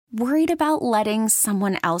Worried about letting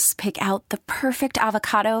someone else pick out the perfect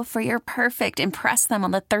avocado for your perfect impress them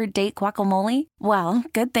on the third date guacamole? Well,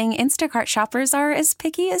 good thing Instacart shoppers are as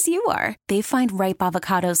picky as you are. They find ripe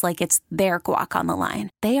avocados like it's their guac on the line.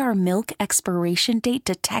 They are milk expiration date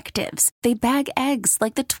detectives. They bag eggs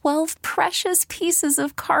like the 12 precious pieces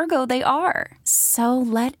of cargo they are. So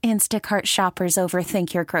let Instacart shoppers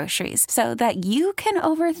overthink your groceries so that you can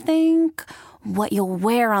overthink what you'll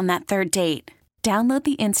wear on that third date. Download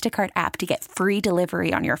the Instacart app to get free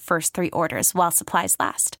delivery on your first 3 orders while supplies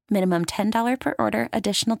last. Minimum $10 per order.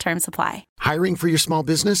 Additional terms apply. Hiring for your small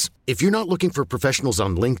business? If you're not looking for professionals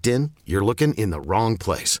on LinkedIn, you're looking in the wrong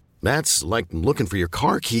place. That's like looking for your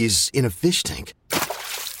car keys in a fish tank.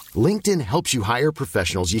 LinkedIn helps you hire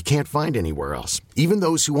professionals you can't find anywhere else, even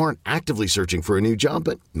those who aren't actively searching for a new job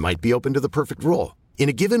but might be open to the perfect role. In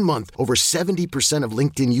a given month, over 70% of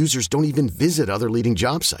LinkedIn users don't even visit other leading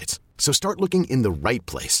job sites. So start looking in the right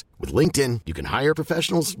place. With LinkedIn, you can hire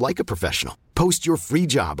professionals like a professional. Post your free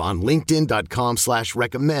job on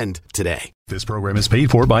linkedin.com/recommend today. This program is paid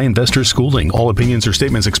for by Investor Schooling. All opinions or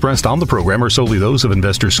statements expressed on the program are solely those of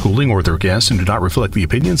Investor Schooling or their guests and do not reflect the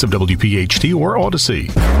opinions of WPHT or Odyssey.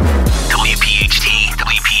 WPHT,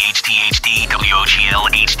 WPHT-HD, WOGL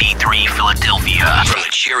HD3 Philadelphia. From the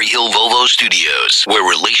Cherry Hill Volvo Studios, where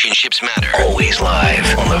relationships matter. Always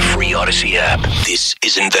live on the free Odyssey app. This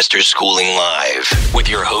is Investor Schooling Live with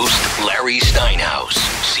your host, Larry Steinhaus,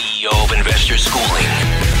 CEO of Investor Schooling.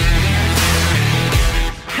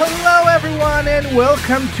 Hello, everyone, and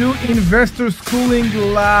welcome to Investor Schooling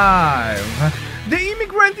Live. The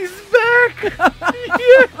immigrant is back!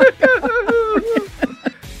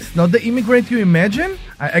 It's not the immigrant you imagine.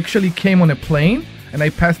 I actually came on a plane, and I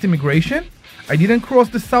passed immigration. I didn't cross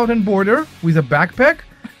the southern border with a backpack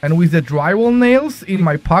and with the drywall nails in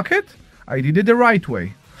my pocket. I did it the right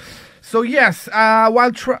way. So yes,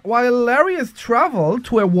 while Larry has traveled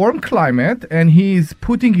to a warm climate and he's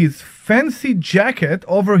putting his fancy jacket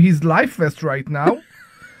over his life vest right now,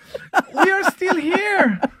 we are still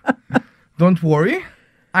here. Don't worry,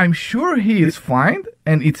 I'm sure he is fine,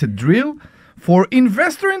 and it's a drill for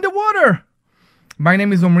Investor in the Water. My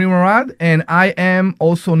name is Omri Morad, and I am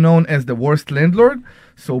also known as the worst landlord,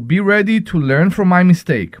 so be ready to learn from my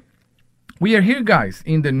mistake. We are here, guys,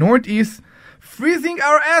 in the Northeast, freezing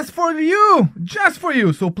our ass for you, just for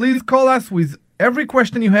you. So please call us with every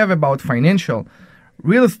question you have about financial,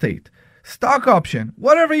 real estate, stock option,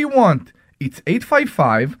 whatever you want. It's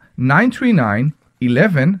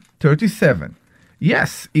 855-939-1137.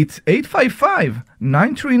 Yes, it's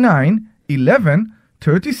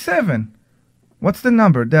 855-939-1137. What's the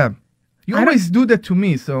number, Deb? You always do that to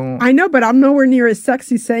me, so... I know, but I'm nowhere near as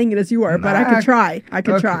sexy saying it as you are, but I could try. I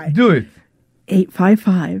could try. Do it.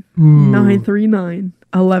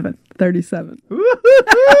 855-939-1137.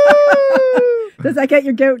 Does that get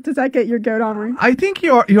your goat? Does that get your goat, Omri? I think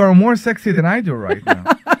you are more sexy than I do right now.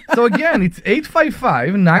 So again, it's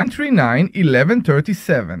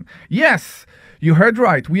 855-939-1137. Yes, you heard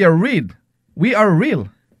right. We are real. We are real.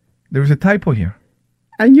 There's a typo here.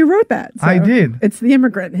 And you wrote that. So I did. It's the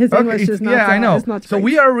immigrant. His English is not. Yeah, I know. Not so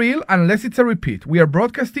we are real unless it's a repeat. We are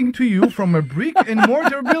broadcasting to you from a brick and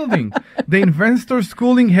mortar building, the Investor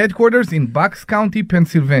Schooling headquarters in Bucks County,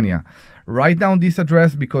 Pennsylvania. Write down this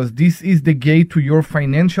address because this is the gate to your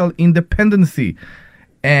financial independency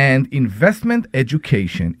and investment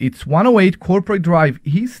education. It's 108 Corporate Drive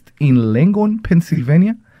East in Langhorne,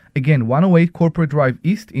 Pennsylvania. Again, 108 Corporate Drive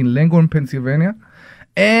East in Langhorne, Pennsylvania.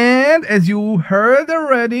 And as you heard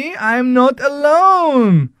already, I'm not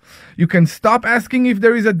alone. You can stop asking if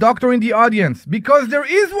there is a doctor in the audience because there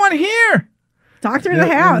is one here. Doctor in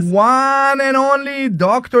the house. One and only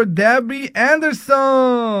Dr. Debbie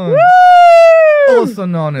Anderson. Woo! Also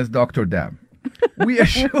known as Dr. Deb. We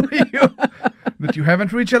assure you that you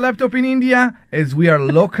haven't reached a laptop in India, as we are a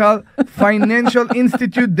local financial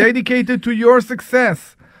institute dedicated to your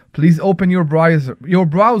success. Please open your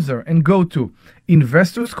browser and go to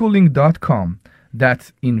investorschooling.com.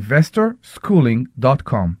 That's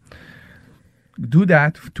investorschooling.com. Do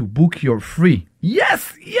that to book your free.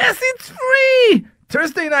 Yes, it's free!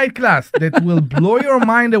 Thursday night class that will blow your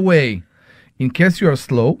mind away. In case you are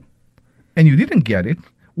slow and you didn't get it,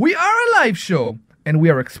 we are a live show and we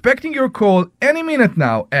are expecting your call any minute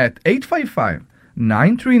now at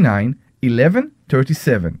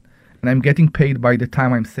 855-939-1137. And I'm getting paid by the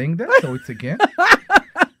time I'm saying that, so it's again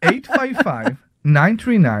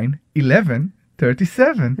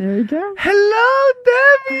 855-939-1137. There you go. Hello,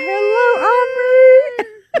 Debbie. Hello, Omri.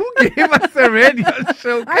 Who gave us a radio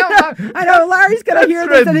show? Come on. I know. Larry's going to hear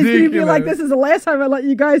this and he's going to be ridiculous. like, this is the last time I let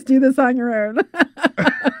you guys do this on your own.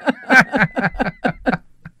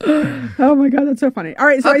 Oh my God, that's so funny. All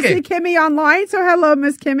right, so Okay. I see Kimmy online. So hello,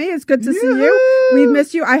 Miss Kimmy. It's good to see you. We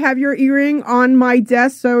missed you. I have your earring on my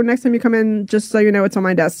desk. So next time you come in, just so you know, it's on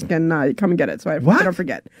my desk and come and get it. So I don't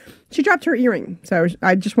forget. She dropped her earring. So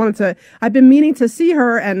I just wanted to, I've been meaning to see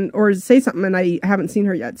her or say something and I haven't seen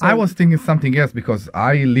her yet. So. I was thinking something else because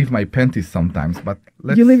I leave my panties sometimes, but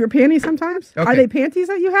You leave your panties sometimes? Okay. Are they panties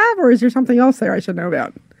that you have or is there something else there I should know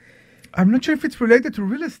about? I'm not sure if it's related to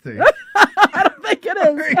real estate. I don't think it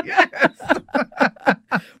is. Yes.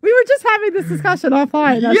 We were just having this discussion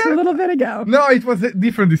offline a little bit ago. No, it was a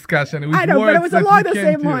different discussion. It was I know, but it was words that along we the came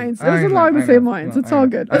same to. lines. It I was know, along the I same know, lines. no, It's I all know,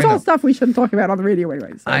 good. I It's all know. stuff we shouldn't talk about on the radio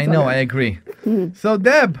anyway. So I it's all know, good. I agree. So,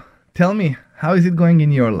 Deb, tell me, how is it going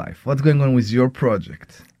in your life? What's going on with your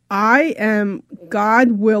project? I am,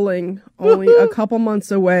 God willing, only a couple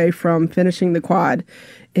months away from finishing the quad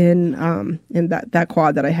in that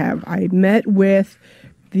quad that I have. I met with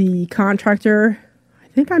the contractor. I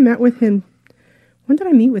think I met with him. When did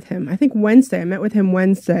I meet with him? I think Wednesday. I met with him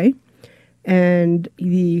Wednesday. And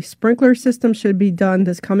the sprinkler system should be done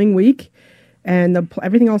this coming week. And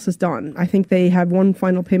everything else is done. I think they have one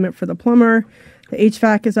final payment for the plumber. The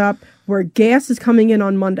HVAC is up. Where gas is coming in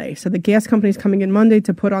on Monday. So the gas company is coming in Monday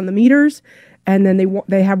to put on the meters. And then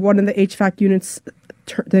they have one of the HVAC units.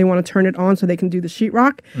 They want to turn it on so they can do the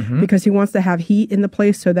sheetrock because he wants to have heat in the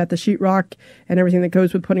place so that the sheetrock and everything that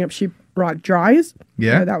goes with putting up sheetrock dries.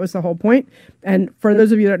 Yeah. So that was the whole point. And for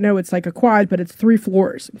those of you that know, it's like a quad, but it's 3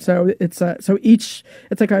 floors. So it's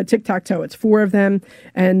like a tic-tac-toe. It's 4 of them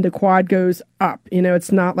and the quad goes up.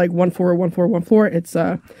 It's not like 1 floor, 1 floor, 1 floor. It's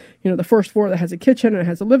the first floor that has a kitchen and it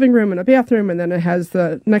has a living room and a bathroom, and then it has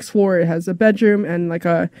the next floor, it has a bedroom and like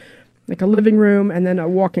a living room, and then a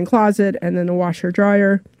walk-in closet, and then a washer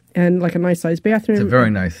dryer, and like a nice sized bathroom. It's a very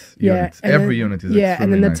nice unit. Every unit is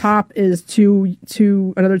and then the nice. top is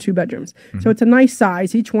another 2 bedrooms. So it's a nice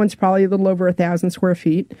size. Each one's probably a little over 1,000 square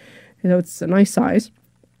feet. It's a nice size.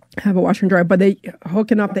 Have a washer and dryer, but they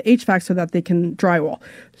hooking up the HVAC so that they can drywall.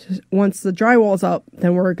 So once the drywall's up,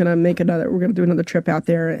 then we're gonna do another trip out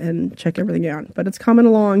there and check everything out. But it's coming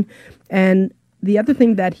along. And the other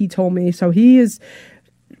thing that he told me, so he is.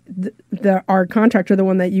 Our contractor, the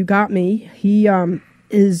one that you got me, he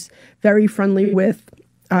is very friendly with.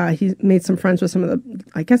 He's made some friends with some of the.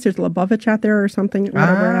 I guess there's Lubavitch out there or something.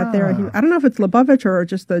 Whatever out there. I don't know if it's Lubavitch or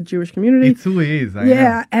just the Jewish community. It's who he is. I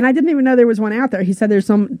know. And I didn't even know there was one out there. He said there's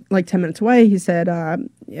some like 10 minutes away. He said,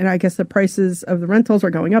 I guess the prices of the rentals are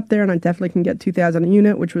going up there, and I definitely can get $2,000 a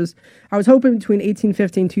unit, which was I was hoping between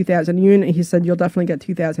 $1,850 and $2,000 a unit. He said you'll definitely get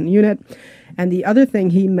 $2,000 a unit. And the other thing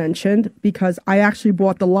he mentioned, because I actually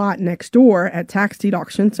bought the lot next door at tax deed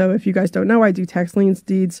auction. So if you guys don't know, I do tax liens,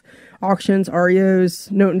 deeds, auctions,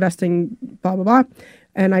 REOs, note investing, blah, blah, blah.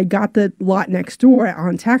 And I got the lot next door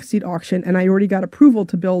on tax deed auction, and I already got approval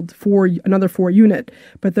to build another 4 unit.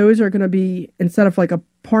 But those are going to be, instead of like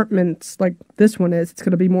apartments like this one is, it's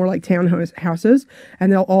going to be more like townhouses,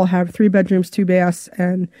 and they'll all have 3 bedrooms, 2 baths,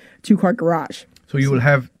 and 2-car garage. So you will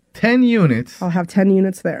have 10 units. I'll have 10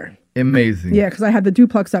 units there. Amazing. Yeah, because I had the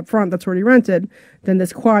duplex up front that's already rented. Then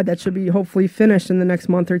this quad that should be hopefully finished in the next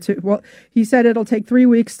month or 2. Well, he said it'll take 3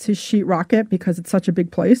 weeks to sheetrock it because it's such a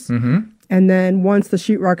big place. Mm-hmm. And then once the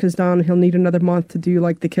sheetrock is done, he'll need another month to do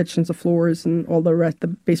like the kitchens, the floors, and all the rest, the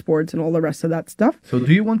baseboards, and all the rest of that stuff. So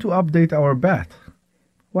do you want to update our bet?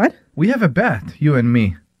 What? We have a bet, you and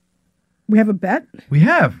me. We have a bet? We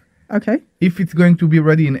have. Okay. If it's going to be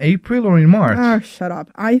ready in April or in March. Oh, shut up.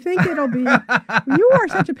 I think it'll be... You are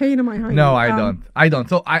such a pain in my hiney. No, I don't. I don't.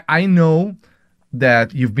 So I know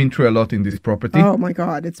that you've been through a lot in this property. Oh, my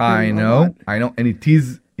God. It's been I a lot. know. And it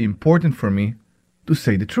is important for me to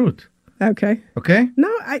say the truth. Okay. Okay? No,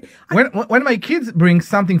 When my kids bring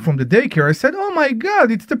something from the daycare, I said, oh, my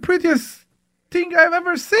God, it's the prettiest thing I've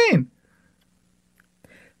ever seen.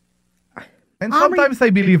 And sometimes I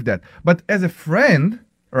believe that. But as a friend...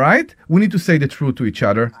 Right? We need to say the truth to each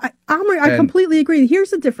other. Omri, I completely agree.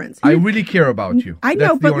 Here's the difference. I really care about you. I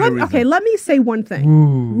know, That's but let me say one thing.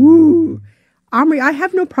 Ooh. Omri, I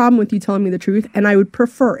have no problem with you telling me the truth, and I would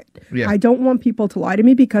prefer it. Yeah. I don't want people to lie to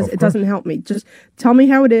me because it doesn't help me. Just tell me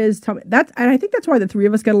how it is. Tell me and I think that's why the 3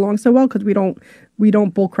 of us get along so well, because we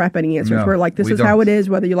don't bull crap any answers. No, We're like, this is how it is,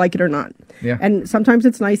 whether you like it or not. Yeah. And sometimes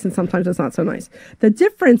it's nice, and sometimes it's not so nice. The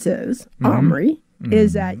difference is, Omri,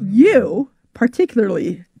 is that you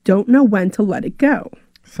particularly don't know when to let it go.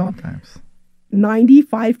 Sometimes.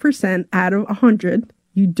 95% out of 100,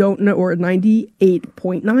 you don't know, or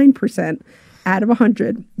 98.9% out of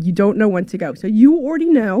 100, you don't know when to go. So you already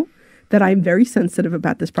know that I'm very sensitive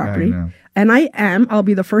about this property. I know. And I'll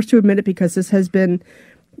be the first to admit it, because this has been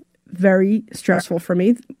very stressful for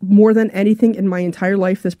me. More than anything in my entire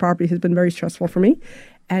life, this property has been very stressful for me.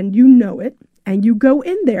 And you know it. And you go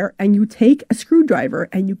in there and you take a screwdriver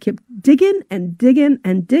and you keep digging and digging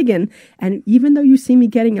and digging. And even though you see me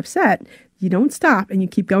getting upset, you don't stop and you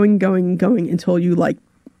keep going until you like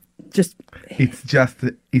just... It's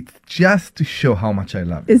just to show how much I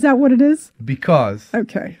love you. Is that what it is? Because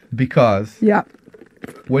Yeah.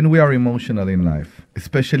 when we are emotional in life,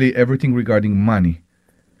 especially everything regarding money,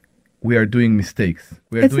 we are doing mistakes.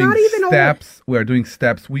 We are It's doing not even steps. We are doing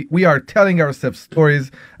steps. We are telling ourselves stories,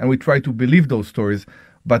 and we try to believe those stories.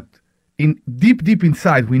 But in deep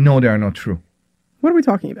inside, we know they are not true. What are we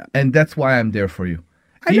talking about? And that's why I'm there for you.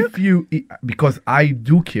 I Because I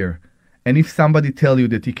do care. And if somebody tell you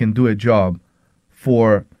that he can do a job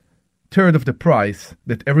for third of the price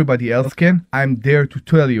that everybody else can, I'm there to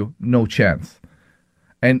tell you no chance.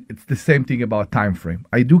 And it's the same thing about time frame.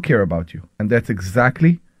 I do care about you. And that's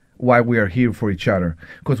exactly why we are here for each other.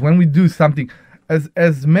 Because when we do something,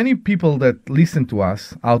 as many people that listen to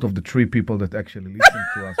us, out of the 3 people that actually listen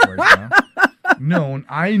to us right now,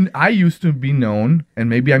 I used to be known, and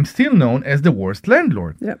maybe I'm still known, as the worst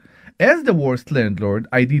landlord. Yep. As the worst landlord,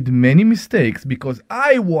 I did many mistakes because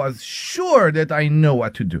I was sure that I know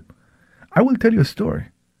what to do. I will tell you a story.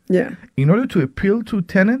 Yeah. In order to appeal to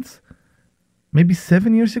tenants, maybe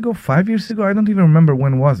 7 years ago, 5 years ago, I don't even remember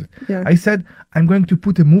when was it. Yeah. I said, I'm going to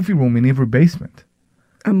put a movie room in every basement.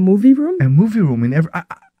 A movie room? A movie room in every...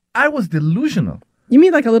 I was delusional. You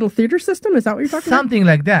mean like a little theater system? Is that what you're talking Something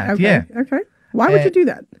like that, about? yeah. Okay. Why would you do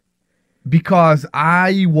that? Because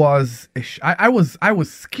I was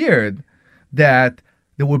scared that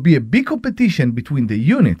there would be a big competition between the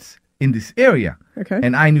units in this area. Okay.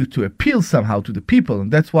 And I need to appeal somehow to the people.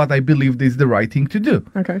 And that's what I believed is the right thing to do.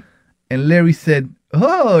 Okay. And Larry said,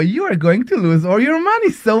 "Oh, you are going to lose all your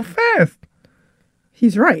money so fast."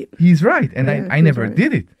 He's right. He's right. And Yeah, I he's never right.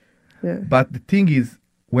 did it. Yeah. But the thing is,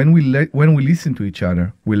 when we listen to each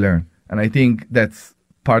other, we learn. And I think that's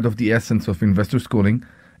part of the essence of investor schooling.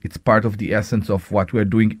 It's part of the essence of what we're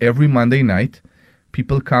doing every Monday night.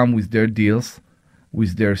 People come with their deals,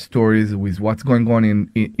 with their stories, with what's going on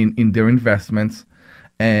in their investments,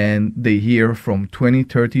 and they hear from 20,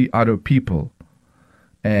 30 other people.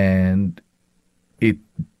 And it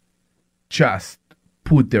just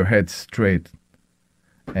put their heads straight.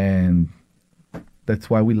 And that's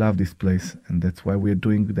why we love this place. And that's why we're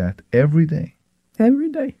doing that every day. Every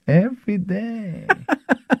day. Every day.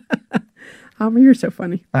 You're so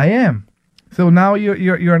funny. I am. So now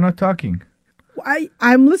you're not talking.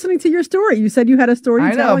 I'm listening to your story. You said you had a story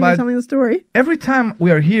to tell, and you're telling the story. Every time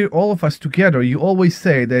we are here, all of us together, you always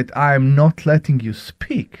say that I'm not letting you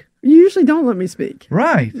speak. You usually don't let me speak.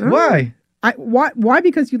 Right. Oh. Why? Why?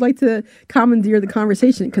 Because you like to commandeer the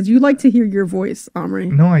conversation. Because you like to hear your voice, Omri.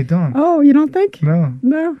 No, I don't. Oh, you don't think? No.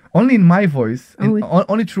 No. Only in my voice. Only-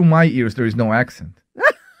 Only through my ears, there is no accent.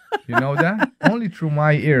 You know that? Only through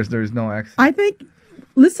my ears, there is no accent. I think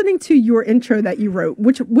listening to your intro that you wrote,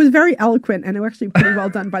 which was very eloquent and actually pretty well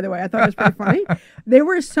done, by the way. I thought it was pretty funny. There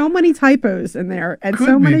were so many typos in there and Could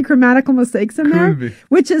so be. many grammatical mistakes in there, be.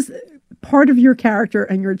 which is part of your character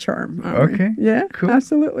and your charm. Omri. Okay. Yeah, Cool.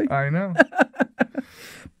 absolutely. I know.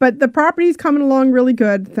 But the property's coming along really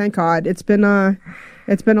good, thank God. It's been a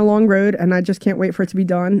long road, and I just can't wait for it to be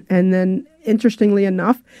done. And then, interestingly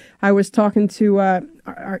enough, I was talking to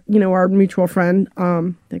our mutual friend,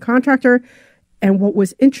 the contractor, and what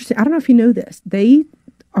was interesting, I don't know if you know this.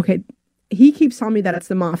 He keeps telling me that it's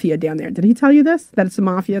the mafia down there. Did he tell you this? That it's the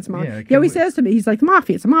mafia? It's mafia. Yeah, He always says to me, he's like, the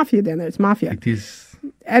mafia. It's a mafia down there. It's mafia. It is.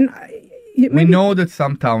 And We know that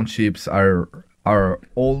some townships are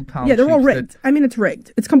old townships. Yeah, they're all that rigged. I mean, it's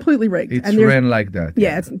rigged. It's completely rigged. It's And there's- ran like that.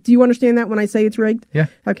 Yeah. Do you understand that when I say it's rigged? Yeah.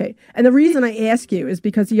 Okay. And the reason I ask you is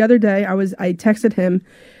because the other day I texted him,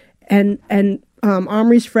 and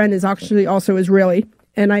Omri's friend is actually also Israeli,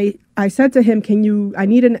 and I said to him,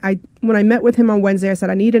 when I met with him on Wednesday, I said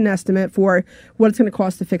I need an estimate for what it's going to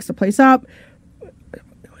cost to fix the place up,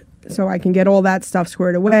 so I can get all that stuff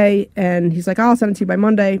squared away. And he's like, I'll send it to you by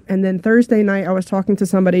Monday. And then Thursday night, I was talking to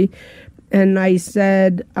somebody, and I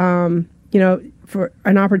said, for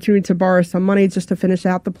an opportunity to borrow some money just to finish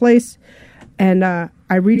out the place. And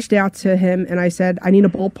I reached out to him and I said, I need a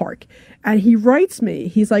ballpark. And he writes me,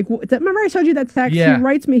 he's like, remember I showed you that text? Yeah. He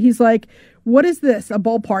writes me, he's like, what is this, a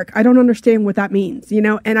ballpark? I don't understand what that means,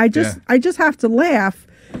 And I just have to laugh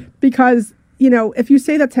because, if you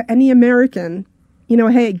say that to any American,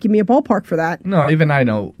 hey, give me a ballpark for that. No, even I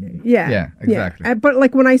know. Yeah. Yeah, exactly. But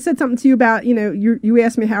like when I said something to you about, you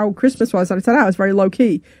asked me how Christmas was, and I said, it was very low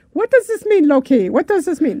key. What does this mean, low key? What does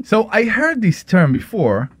this mean? So I heard this term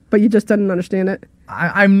before. But you just didn't understand it?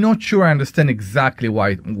 I'm not sure I understand exactly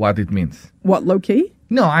what it means. What, low key?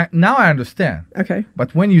 No, now I understand. Okay.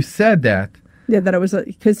 But when you said that, Yeah, that it was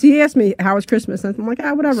because he asked me how was Christmas, and I'm like,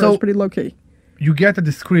 whatever. So- It was pretty low key. you get a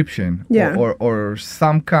description Yeah. or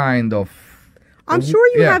some kind of... I'm sure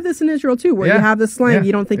you Yeah. have this in Israel too, where you Yeah. have this slang, Yeah.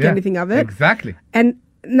 you don't think Yeah. anything of it. Exactly. And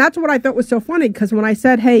that's what I thought was so funny, because when I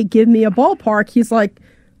said, hey, give me a ballpark, he's like,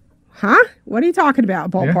 huh? What are you talking about,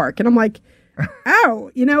 ballpark? And I'm like,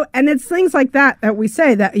 oh, and it's things like that we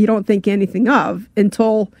say that you don't think anything of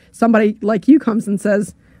until somebody like you comes and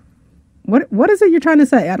says, what is it you're trying to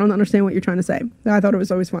say? I don't understand what you're trying to say. I thought it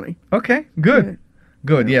was always funny. Okay, good. Yeah.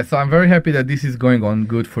 Good. Yeah, so I'm very happy that this is going on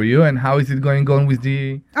good for you. And how is it going on with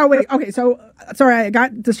the... Oh, wait. Okay. So, sorry, I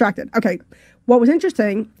got distracted. Okay. What was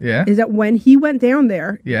interesting Yeah. is that when he went down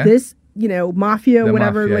there, Yeah. this, mafia, The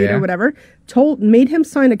whatever, mafia, later, yeah. whatever, made him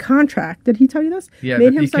sign a contract. Did he tell you this? Yeah, made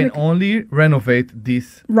that him he sign can only renovate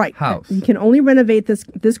this right. house You can only renovate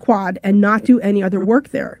this quad and not do any other work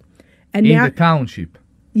there. And in now, the township.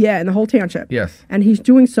 yeah, in the whole township. Yes. And he's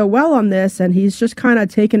doing so well on this, and he's just kind of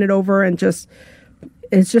taking it over and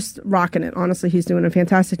it's just rocking it. Honestly, he's doing a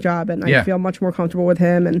fantastic job, and Yeah. I feel much more comfortable with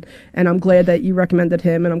him, and I'm glad that you recommended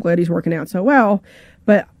him, and I'm glad he's working out so well.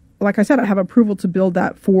 But like I said, I have approval to build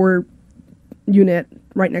that 4-unit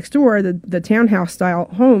right next door, the townhouse style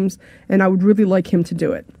homes, and I would really like him to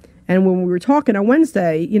do it. And when we were talking on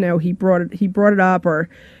Wednesday, he brought it up,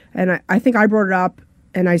 and I think I brought it up,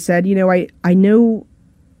 and I said, I know.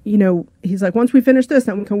 He's like, once we finish this,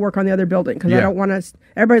 then we can work on the other building. Because I Yeah. don't want to,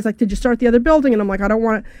 everybody's like, did you start the other building? And I'm like, I don't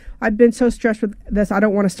want to, I've been so stressed with this. I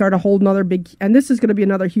don't want to start a whole nother big, and this is going to be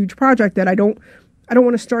another huge project that I don't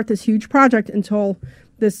want to start this huge project until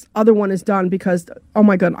this other one is done, because, oh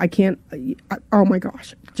my God, I can't, oh my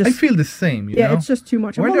gosh. I feel the same, you yeah, know? it's just too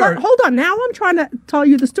much. When Hold there on, hold on. Now I'm trying to tell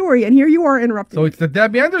you the story, and here you are interrupting. So it's the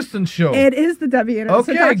Debbie Anderson show. It is the Debbie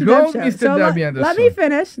Anderson. Okay, Dr. go, Deb Mr. Show. Debbie Let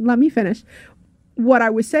Anderson. me finish. What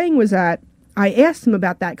I was saying was that I asked him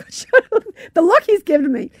about that. The look he's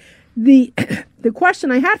given me. The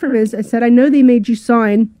question I had for him is, I said, I know they made you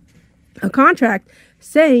sign a contract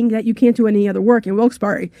saying that you can't do any other work in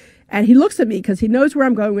Wilkes-Barre. And he looks at me because he knows where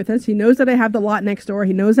I'm going with this. He knows that I have the lot next door.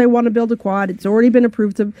 He knows I want to build a quad. It's already been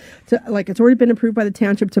approved it's already been approved by the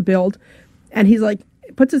township to build. And he's like,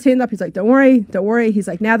 puts his hand up. He's like, don't worry. He's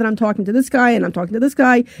like, now that I'm talking to this guy and I'm talking to this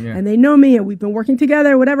guy and they know me and we've been working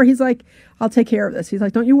together, whatever. He's like, I'll take care of this. He's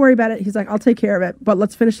like, don't you worry about it. He's like, I'll take care of it, but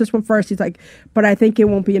let's finish this one first. He's like, but I think it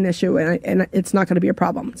won't be an issue and it's not going to be a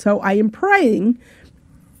problem. So I am praying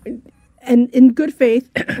and in good faith,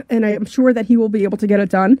 and I am sure that he will be able to get it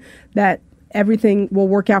done, that everything will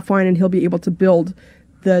work out fine and he'll be able to build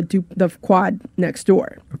the quad next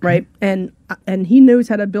door, right? And he knows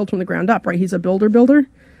how to build from the ground up, right? He's a builder,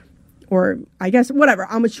 or I guess whatever.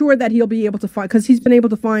 I'm sure that he'll be able to find, because he's been able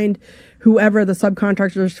to find whoever the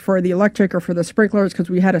subcontractors for the electric or for the sprinklers,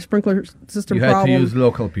 because we had a sprinkler system You had problem. to use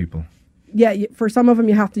local people. Yeah, for some of them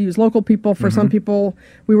you have to use local people. For some people,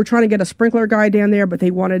 we were trying to get a sprinkler guy down there, but they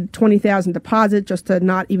wanted $20,000 deposit just to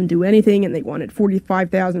not even do anything, and they wanted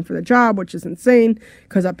 $45,000 for the job, which is insane.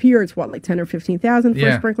 Because up here it's like $10,000 or $15,000 for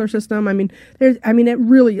a sprinkler system. I mean, it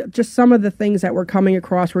really just some of the things that we're coming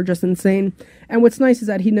across were just insane. And what's nice is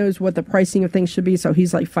that he knows what the pricing of things should be, so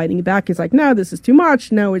he's like fighting back. He's like, no, this is too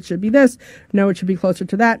much. No, it should be this. No, it should be closer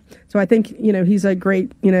to that. So I think he's a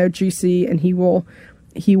great GC, and he will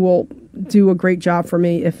do a great job for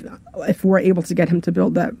me if we're able to get him to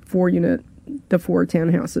build that 4-unit, the 4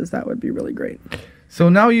 townhouses. That would be really great. So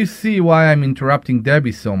now you see why I'm interrupting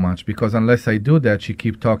Debbie so much, because unless I do that, she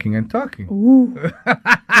keep talking and talking. Ooh.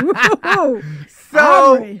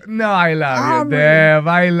 So, Omri. no, I love you, Omri. Deb.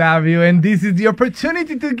 I love you. And this is the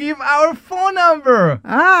opportunity to give our phone number.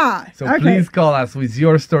 So Okay. please call us with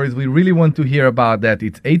your stories. We really want to hear about that.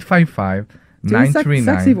 It's 855 Do the sexy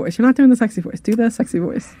 939. voice. You're not doing the sexy voice. Do the sexy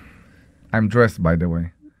voice. I'm dressed, by the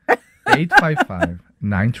way. 855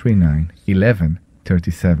 939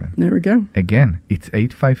 1137. There we go. Again, it's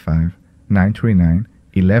 855 939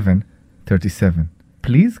 1137.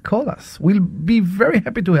 Please call us. We'll be very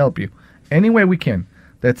happy to help you any way we can.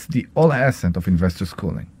 That's the all essence of investor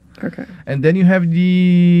schooling. Okay. And then you have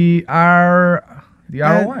the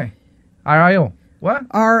ROI. RIO. What?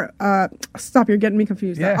 Stop, you're getting me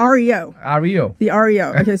confused. Yeah. The REO. REO. The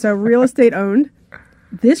REO. Okay, so real estate owned.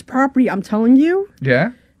 This property, I'm telling you,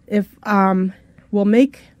 Yeah? if we'll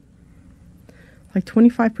make like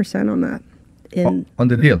 25% on that. On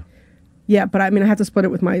the deal. Yeah, but I mean, I have to split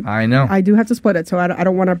it with my. I know. I do have to split it, so I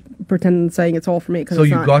don't want to pretend saying it's all for me. 'Cause So it's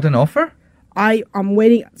you not. got an offer? I'm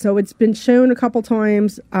waiting. So it's been shown a couple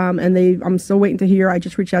times, and I'm still waiting to hear. I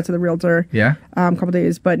just reached out to the realtor. Yeah. A couple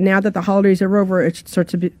days, but now that the holidays are over, it should start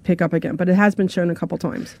to pick up again. But it has been shown a couple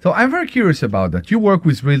times. So I'm very curious about that. You work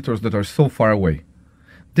with realtors that are so far away.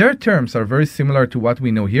 Their terms are very similar to what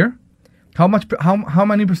we know here. How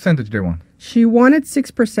many percentage they want? She wanted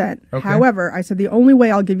 6%. Okay. However, I said the only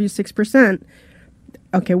way I'll give you 6%.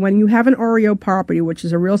 Okay, when you have an REO property, which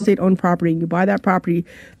is a real estate owned property, and you buy that property,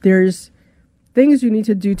 there's things you need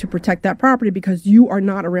to do to protect that property because you are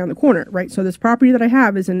not around the corner, right? So this property that I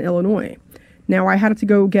have is in Illinois. Now I had to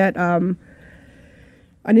go get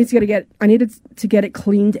I needed to get it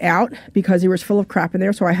cleaned out because it was full of crap in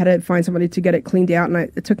there. So I had to find somebody to get it cleaned out, and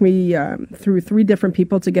it took me through 3 different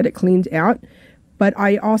people to get it cleaned out. But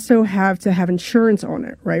I also have to have insurance on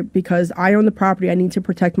it, right? Because I own the property, I need to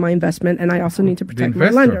protect my investment, and I also need to protect my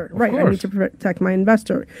lender, right? I need to protect my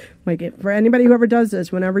investor. Like for anybody who ever does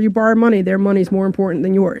this, whenever you borrow money, their money is more important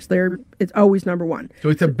than yours. It's always number one. So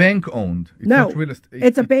it's a bank owned. No,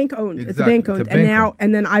 it's a bank owned. Exactly. It's a bank owned,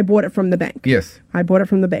 and then I bought it from the bank. Yes, I bought it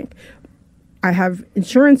from the bank. I have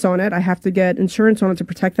insurance on it. I have to get insurance on it to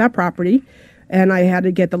protect that property. And I had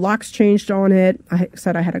to get the locks changed on it. I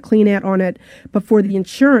said I had a clean out on it. But for the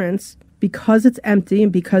insurance, because it's empty and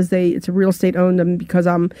because it's a real estate owned and because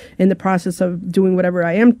I'm in the process of doing whatever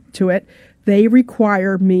I am to it, they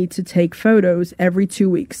require me to take photos every 2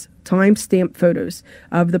 weeks, time-stamped photos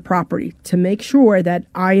of the property to make sure that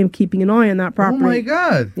I am keeping an eye on that property. Oh, my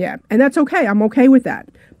God. Yeah, and that's okay. I'm okay with that.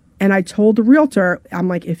 And I told the realtor, I'm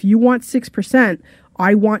like, if you want 6%,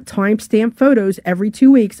 I want time-stamped photos every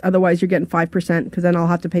 2 weeks. Otherwise, you're getting 5% because then I'll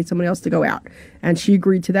have to pay somebody else to go out. And she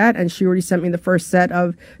agreed to that, and she already sent me the first set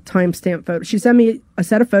of time-stamped photos. She sent me a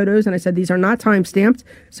set of photos, and I said, these are not time-stamped,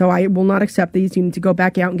 so I will not accept these. You need to go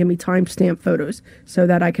back out and give me time-stamped photos so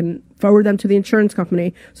that I can forward them to the insurance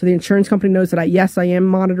company so the insurance company knows that, I am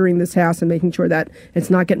monitoring this house and making sure that it's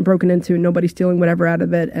not getting broken into, nobody's stealing whatever out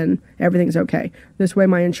of it, and everything's okay. This way,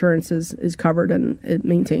 my insurance is covered and it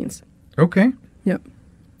maintains. Okay. Yep.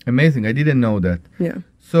 Amazing. I didn't know that. Yeah.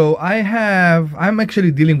 So I'm actually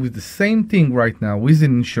dealing with the same thing right now with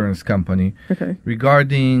an insurance company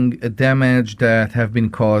regarding a damage that have been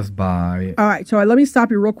caused by... All right. So let me stop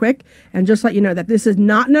you real quick and just let you know that this is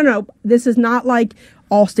not, this is not like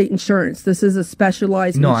Allstate Insurance. This is a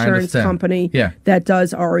specialized insurance company that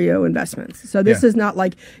does REO investments. So this is not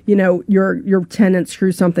like, your tenant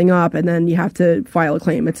screws something up and then you have to file a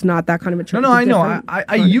claim. It's not that kind of insurance. No, I know.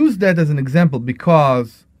 I use that as an example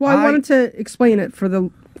because... Well, I wanted to explain it for the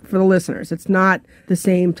listeners. It's not the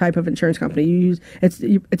same type of insurance company you use.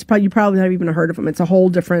 It's probably, you probably haven't even heard of them. It's a whole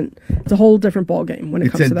different ball game when it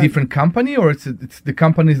comes to that. It's a different company, or it's the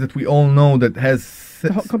companies that we all know that has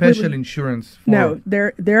special insurance for... No,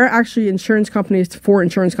 they're actually insurance companies for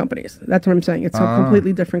insurance companies. That's what I'm saying. It's a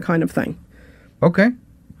completely different kind of thing. Okay.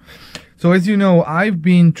 So as you know, I've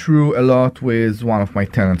been through a lot with one of my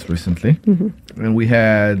tenants recently, and we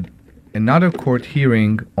had another court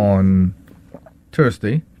hearing on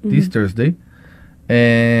Thursday, this Thursday,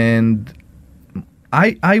 and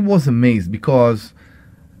I was amazed because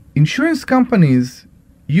insurance companies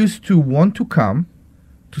used to want to come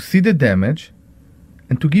to see the damage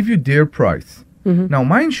and to give you their price. Now,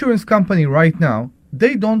 my insurance company right now,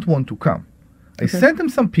 they don't want to come. I sent them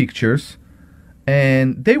some pictures,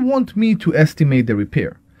 and they want me to estimate the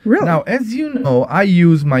repair. Really? Now, as you know, I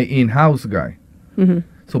use my in-house guy.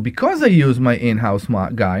 So because I use my in-house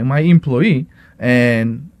guy, my employee,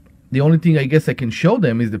 and the only thing I guess I can show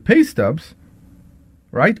them is the pay stubs,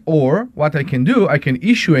 right? Or what I can do, I can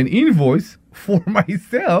issue an invoice for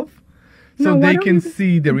myself so they can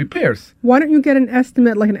see the repairs. Why don't you get an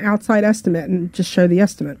estimate, like an outside estimate, and just show the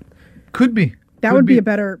estimate? Could be. That would be a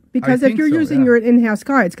better, because if you're using your in-house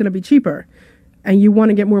guy, it's going to be cheaper, and you want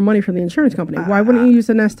to get more money from the insurance company. Why wouldn't you use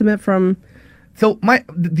an estimate from... So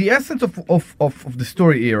the essence of the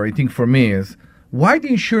story here, I think for me, is why the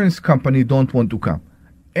insurance company don't want to come.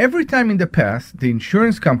 Every time in the past, the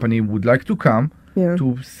insurance company would like to come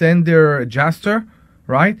to send their adjuster,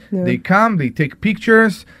 right? Yeah. They come, they take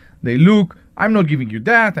pictures, they look, I'm not giving you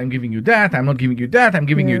that, I'm giving you that, I'm not giving you that, I'm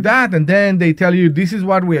giving you that, and then they tell you, this is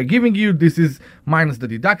what we are giving you, this is minus the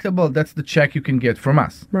deductible, that's the check you can get from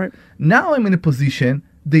us. Right. Now I'm in a position,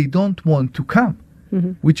 they don't want to come,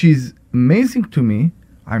 which is amazing to me.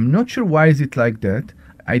 I'm not sure why is it like that.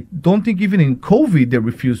 I don't think even in COVID they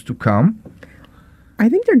refused to come. I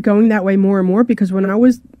think they're going that way more and more because when I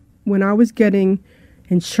was getting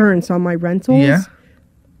insurance on my rentals,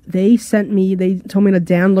 they told me to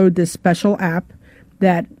download this special app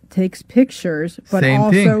that takes pictures, but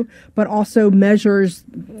Same thing. also measures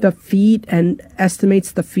the feet and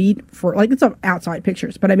estimates the feet for, like, it's outside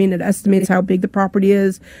pictures, but I mean, it estimates how big the property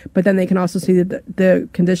is, but then they can also see the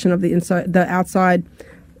condition of the inside, the outside.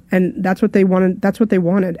 And that's what they wanted.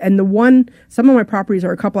 And some of my properties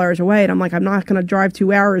are a couple hours away, and I'm like, I'm not going to drive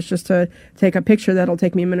 2 hours just to take a picture that'll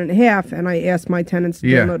take me a minute and a half. And I asked my tenants to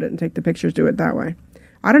download it and take the pictures, do it that way.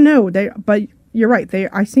 I don't know. But you're right.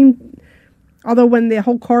 Although when the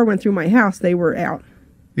whole car went through my house, they were out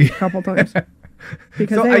a couple times.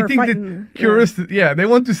 Because So they I were think fighting. that curious. Yeah, they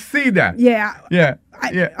want to see that. Yeah. Yeah.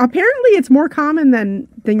 Apparently, it's more common than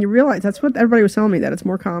you realize. That's what everybody was telling me, that it's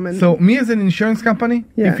more common. So me as an insurance company,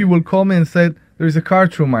 Yeah. if you will call me and said there's a car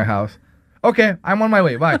through my house, okay, I'm on my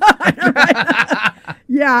way. Bye.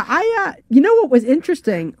 Yeah, you know what was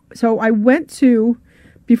interesting? So I went to,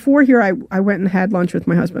 before here, I went and had lunch with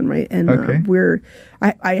my husband, right? And Okay.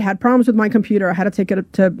 I had problems with my computer. I had to take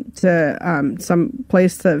it to some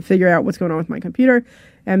place to figure out what's going on with my computer.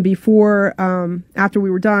 And before, after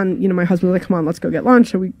we were done, my husband was like, come on, let's go get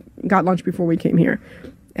lunch. So we got lunch before we came here.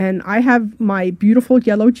 And I have my beautiful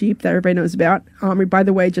yellow Jeep that everybody knows about. By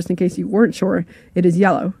the way, just in case you weren't sure, it is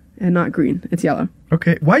yellow and not green. It's yellow.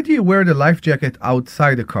 Okay, why do you wear the life jacket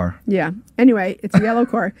outside the car? Yeah. Anyway, it's a yellow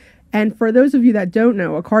car. And for those of you that don't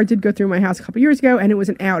know, a car did go through my house a couple years ago, and it was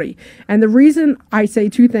an Audi. And the reason I say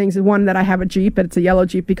two things is, one, that I have a Jeep, but it's a yellow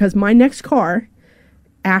Jeep, because my next car,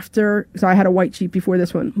 so I had a white Jeep before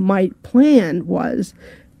this one. My plan was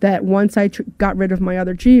that once I got rid of my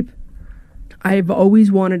other Jeep, I've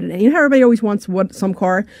always wanted how everybody always wants some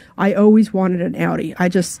car. I always wanted an Audi. I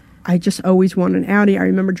just always wanted an Audi. I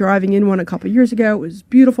remember driving in one a couple of years ago. It was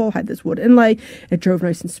beautiful. Had this wood inlay. It drove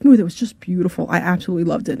nice and smooth. It was just beautiful. I absolutely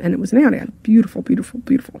loved it. And it was an Audi. Beautiful, beautiful,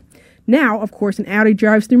 beautiful. Now, of course, an Audi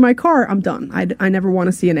drives through my car. I'm done. I never want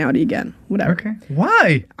to see an Audi again. Whatever. Okay.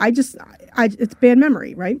 Why? It's bad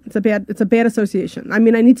memory, right? It's a bad association. I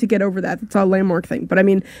mean, I need to get over that. It's a landmark thing. But I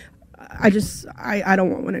mean, I don't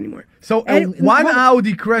want one anymore. So one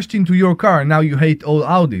Audi crashed into your car, and now you hate all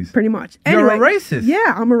Audis. Pretty much. You're Anyway, a racist.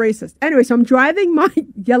 Yeah, I'm a racist. Anyway, so I'm driving my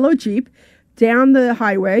yellow Jeep down the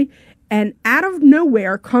highway, and out of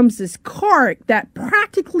nowhere comes this car that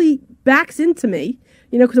practically backs into me,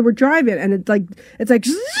 because we're driving, and it's like,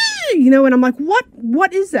 and I'm like,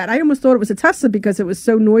 what is that? I almost thought it was a Tesla because it was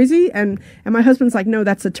so noisy, and my husband's like, no,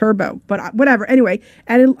 that's a turbo, but whatever. Anyway,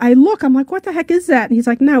 and I look, I'm like, what the heck is that? And he's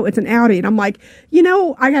like, no, it's an Audi. And I'm like, I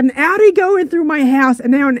got an Audi going through my house,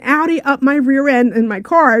 and now an Audi up my rear end in my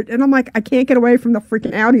car, and I'm like, I can't get away from the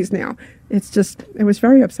freaking Audis now. It was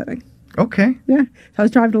very upsetting. Okay. Yeah, so I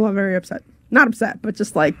was driving along very upset. Not upset, but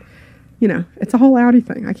just like, it's a whole Audi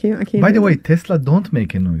thing. I can't. By the way, Tesla don't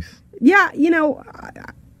make a noise. Yeah,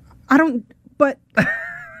 I don't. But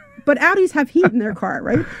Audis have heat in their car,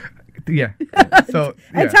 right? Yeah. So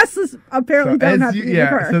and Teslas apparently don't have heat in their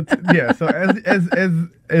car. So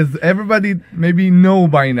as everybody maybe know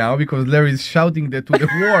by now, because Larry's shouting that to the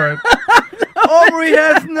world. Omri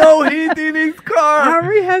has no heat in his car.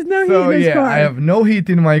 Omri has no heat in his car. I have no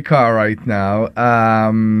heat in my car right now.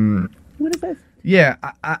 What is this? Yeah,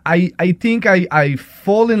 I think I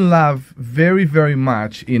fall in love very, very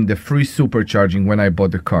much in the free supercharging when I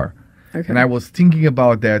bought the car. Okay. And I was thinking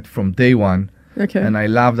about that from day one. Okay. And I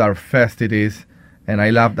loved how fast it is. And I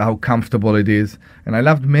loved how comfortable it is. And I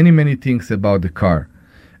loved many, many things about the car.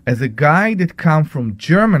 As a guy that comes from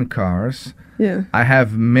German cars, yeah, I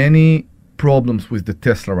have many problems with the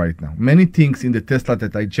Tesla right now. Many things in the Tesla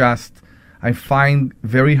that I find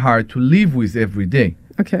very hard to live with every day.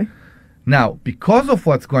 Okay. Now, because of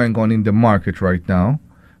what's going on in the market right now,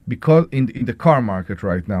 because in the car market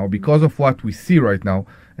right now, because of what we see right now,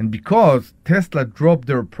 and because Tesla dropped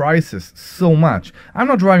their prices so much, I'm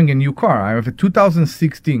not driving a new car. I have a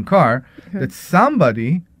 2016 car that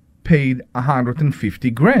somebody paid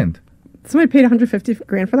 $150,000. Somebody paid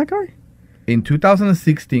 $150,000 for that car? In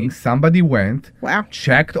 2016, somebody went, wow,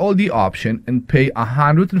 checked all the options, and paid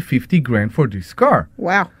 $150,000 for this car.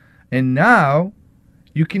 Wow. And now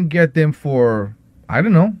you can get them for, I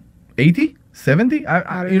don't know, 80, 70?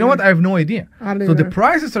 You know what? I have no idea. So the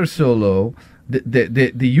prices are so low.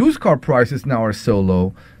 The used car prices now are so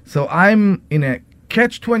low. So I'm in a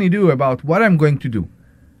catch-22 about what I'm going to do.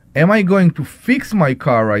 Am I going to fix my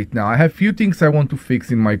car right now? I have few things I want to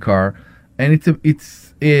fix in my car, and it's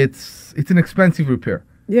an expensive repair.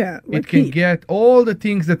 Yeah. It can get all the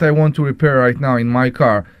things that I want to repair right now in my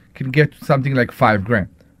car can get something like $5,000.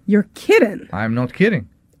 You're kidding. I'm not kidding.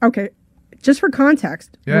 Okay. Just for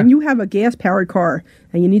context, Yeah. when you have a gas-powered car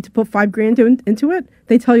and you need to put $5,000 into it,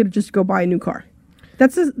 they tell you to just go buy a new car.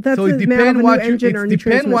 That's so it a matter of depends a new what engine or a new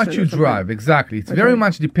depend what transmission you or something. drive. Exactly. It's very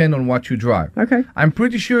much depend on what you drive. Okay. I'm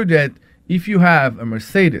pretty sure that if you have a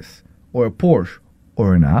Mercedes or a Porsche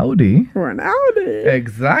or an Audi, Or an Audi.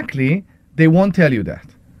 exactly, they won't tell you that.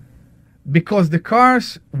 Because the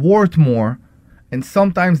car's worth more and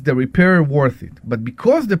sometimes the repair worth it. But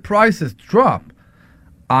because the prices drop,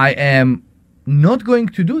 I am not going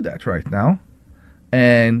to do that right now.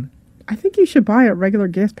 And I think you should buy a regular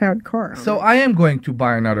gas-powered car. so I am going to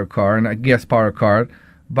buy another car, and a gas-powered car.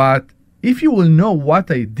 But if you will know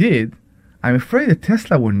what I did, I'm afraid that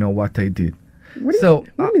Tesla will know what I did. What do you- So what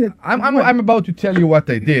do you mean that- I'm about to tell you what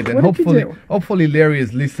I did, and What did you hopefully do? Larry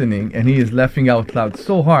is listening, and he is laughing out loud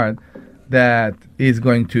so hard that he's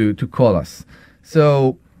going to call us.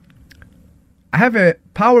 So I have a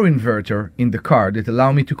power inverter in the car that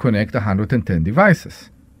allow me to connect 110 devices.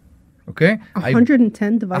 Okay,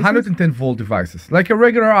 110 devices? 110 volt devices, like a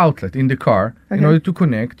regular outlet in the car, in Okay. order to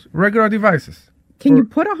connect regular devices. Can you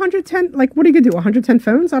put 110, like, what are you going to do, 110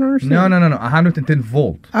 phones? I don't understand. No, 110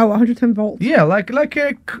 volt. Oh, 110 volts. Yeah, like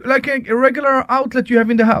a regular outlet you have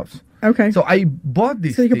in the house. Okay. So I bought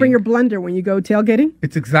this. So you can bring thing. your blender when you go tailgating?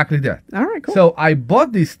 It's exactly that. All right, cool. So I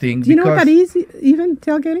bought this thing Do you know because. what that is, even,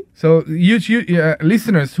 tailgating? So you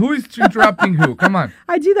listeners, who is interrupting who? Come on.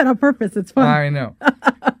 I do that on purpose. It's fun. I know.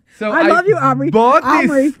 So I love you, Aubrey. Bought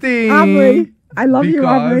Aubrey. this thing. Aubrey. I love you,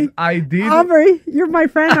 because Aubrey. I did. Aubrey, you're my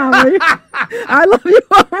friend, Aubrey. I love you,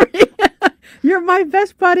 Aubrey. You're my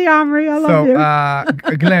best buddy, Aubrey. I love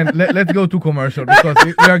you. Glenn, let's go to commercial because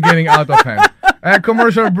we are getting out of hand. A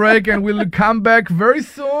commercial break, and we'll come back very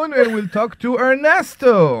soon, and we'll talk to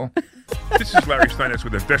Ernesto. This is Larry Steinitz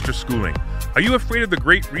with Investor Schooling. Are you afraid of the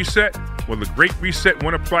Great Reset? Well, the Great Reset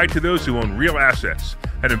won't apply to those who own real assets.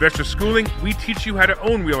 At Investor Schooling, we teach you how to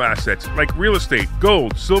own real assets like real estate,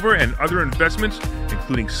 gold, silver, and other investments,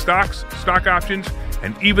 including stocks, stock options,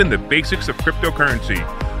 and even the basics of cryptocurrency.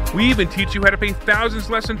 We even teach you how to pay thousands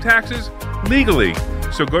less in taxes legally.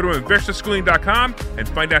 So go to investorschooling.com and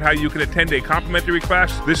find out how you can attend a complimentary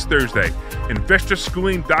class this Thursday.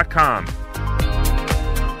 investorschooling.com.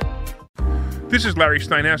 This is Larry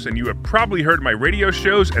Steinhaus, and you have probably heard my radio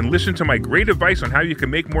shows and listened to my great advice on how you can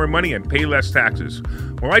make more money and pay less taxes.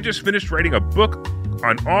 Well, I just finished writing a book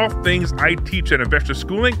on all things I teach at Investor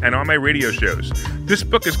Schooling and on my radio shows. This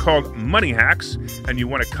book is called Money Hacks, and you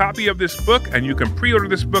want a copy of this book, and you can pre-order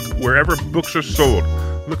this book wherever books are sold.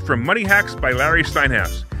 Look for Money Hacks by Larry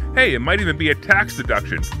Steinhaus. Hey, it might even be a tax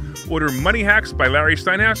deduction. Order Money Hacks by Larry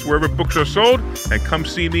Steinhaus wherever books are sold, and come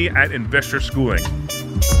see me at Investor Schooling.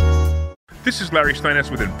 This is Larry Steinitz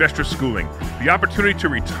with Investor Schooling. The opportunity to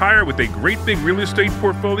retire with a great big real estate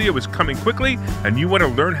portfolio is coming quickly, and you want to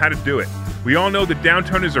learn how to do it. We all know the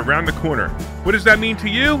downturn is around the corner. What does that mean to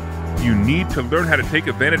you? You need to learn how to take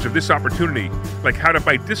advantage of this opportunity, like how to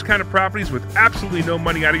buy discounted properties with absolutely no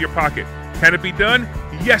money out of your pocket. Can it be done?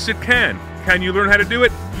 Yes, it can. Can you learn how to do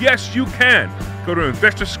it? Yes, you can. Go to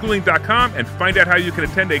investorschooling.com and find out how you can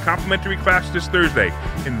attend a complimentary class this Thursday.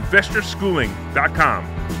 investorschooling.com.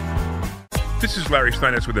 This is Larry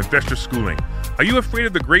Steinitz with Investor Schooling. Are you afraid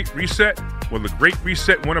of the Great Reset? Well, the Great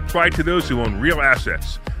Reset won't apply to those who own real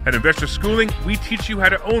assets. At Investor Schooling, we teach you how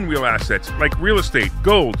to own real assets like real estate,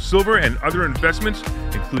 gold, silver, and other investments,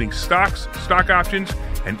 including stocks, stock options,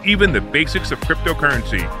 and even the basics of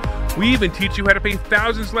cryptocurrency. We even teach you how to pay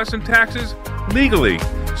thousands less in taxes legally.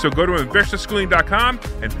 So go to investorschooling.com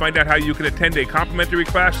and find out how you can attend a complimentary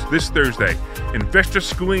class this Thursday.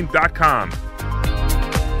 investorschooling.com.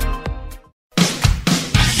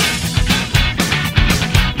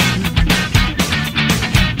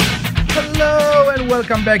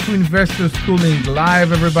 Welcome back to Investor Schooling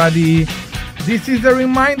Live, everybody. This is a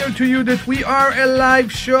reminder to you that we are a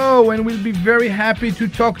live show, and we'll be very happy to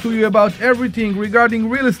talk to you about everything regarding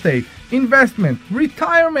real estate, investment,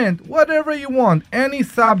 retirement, whatever you want, any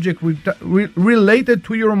subject related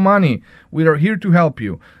to your money. We are here to help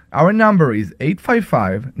you. Our number is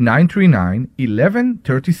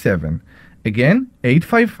 855-939-1137. Again,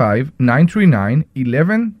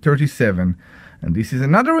 855-939-1137. And this is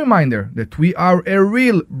another reminder that we are a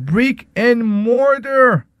real brick and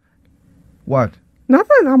mortar. What?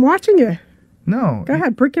 Nothing. I'm watching you. No. Go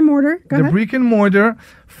ahead. Brick and mortar. Go ahead. Brick and mortar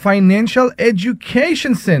financial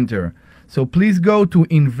education center. So please go to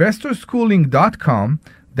investorschooling.com.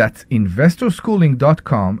 That's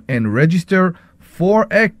investorschooling.com and register for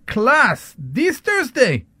a class this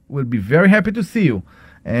Thursday. We'll be very happy to see you.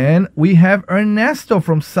 And we have Ernesto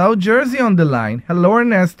from South Jersey on the line. Hello,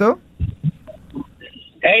 Ernesto.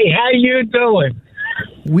 Hey, how you doing?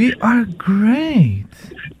 We are great.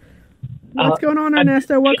 What's going on,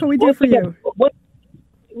 Ernesto? What can we do for you?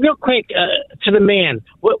 Real quick, to the man.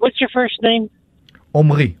 What's your first name?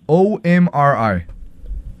 Omri. Omri.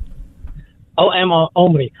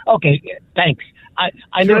 Omri. Okay, thanks. I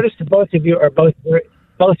Sure. noticed that both of you are both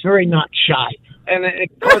very not shy, and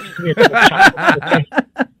it causes me a little chuckle. Okay?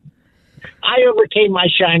 I overcame my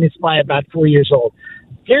shyness by about 4 years old.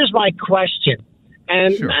 Here's my question,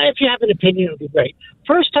 and Sure. if you have an opinion, it would be great.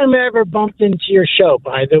 First time I ever bumped into your show,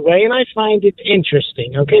 by the way, and I find it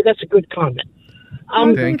interesting. Okay, that's a good comment.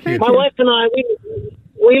 Thank you. My wife and I,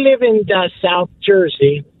 we live in South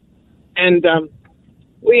Jersey, and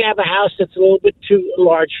we have a house that's a little bit too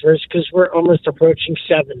large for us because we're almost approaching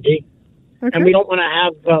 70, and we don't want to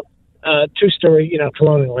have a two-story,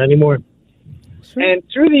 colonial anymore. Sure. And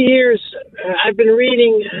through the years, I've been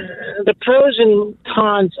reading the pros and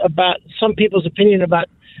cons about some people's opinion about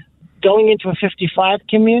going into a 55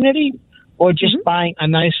 community or just buying a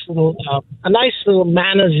nice little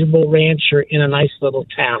manageable rancher in a nice little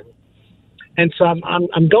town. And so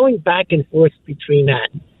I'm going back and forth between that.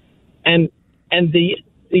 And the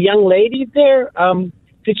young lady there,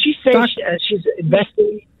 did she say she's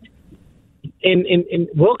investing in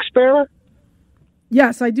Wilkes-Barre?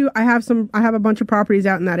 Yes, I do. I have a bunch of properties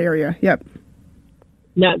out in that area. Yep.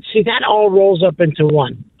 Now, see, that all rolls up into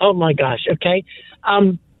one. Oh my gosh. Okay.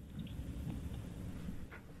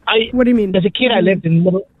 What do you mean? As a kid, I lived in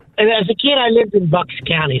Bucks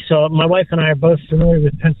County. So my wife and I are both familiar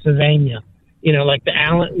with Pennsylvania. Like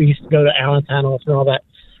we used to go to Allentown and all that.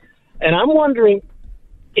 And I'm wondering,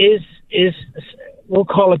 is we'll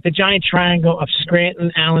call it the giant triangle of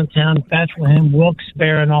Scranton, Allentown, Bethlehem,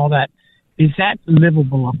 Wilkes-Barre, and all that. Is that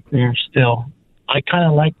livable up there still? I kind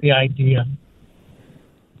of like the idea.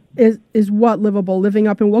 Is what livable? Living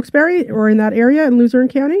up in Wilkes-Barre or in that area in Luzerne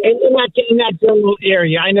County? In that general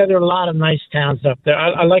area. I know there are a lot of nice towns up there.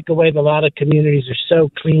 I like the way a lot of communities are so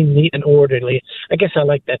clean, neat, and orderly. I guess I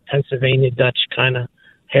like that Pennsylvania Dutch kind of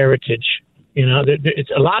heritage. It's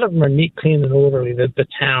a lot of them are neat, clean, and orderly. The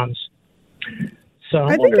towns. So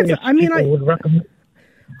I'm wondering if people would recommend.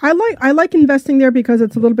 I like investing there because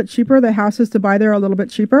it's a little bit cheaper. The houses to buy there are a little bit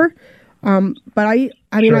cheaper. But I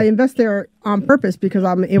invest there on purpose because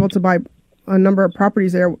I'm able to buy a number of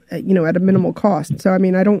properties there, at a minimal cost. So,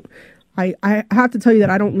 I have to tell you that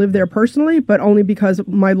I don't live there personally, but only because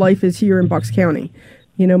my life is here in Bucks County.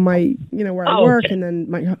 Where I work, and then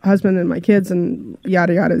my husband and my kids and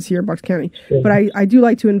yada yada is here in Bucks County. Sure. But I do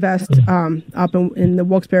like to invest up in the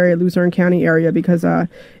Wilkes-Barre, Luzerne County area because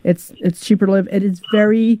it's cheaper to live. It is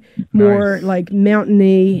very more like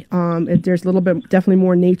mountainy. There's a little bit definitely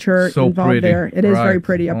more nature involved pretty. there. It is very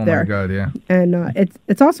pretty up there. Oh my God, yeah. And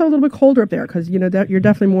it's also a little bit colder up there because you're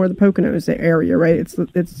definitely more the Poconos area, right?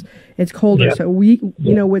 It's colder, yeah. So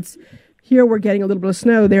it's. Here we're getting a little bit of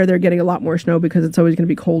snow. There they're getting a lot more snow because it's always going to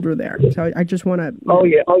be colder there. So I just want to. Oh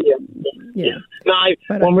yeah. No,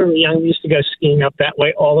 when we were young, we used to go skiing up that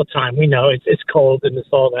way all the time. We know it's cold and it's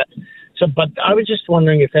all that. So, but I was just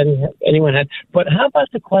wondering if anyone had. But how about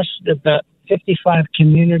the question of the 55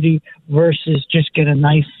 community versus just get a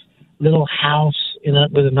nice little house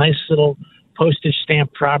with a nice little postage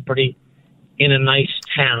stamp property in a nice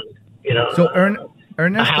town? So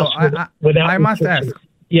Ernesto, I must ask.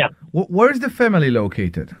 Yeah. Where's the family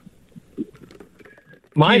located?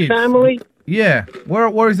 My Kids. Family? Yeah.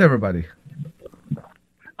 Where is everybody?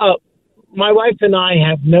 My wife and I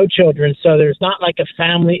have no children, so there's not like a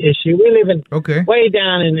family issue. We live in way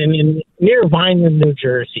down in near Vineland, New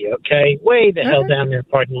Jersey, okay? Way the hell down there,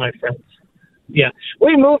 pardon my French. Yeah.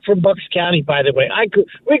 We moved from Bucks County, by the way.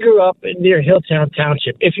 We grew up near Hilltown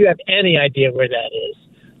Township, if you have any idea where that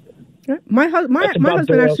is. My husband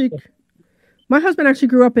actually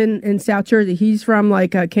grew up in South Jersey. He's from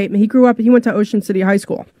Cape May. He went to Ocean City High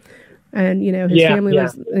School. And, his family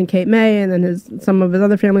lives in Cape May, and then some of his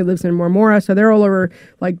other family lives in Marmora. So they're all over,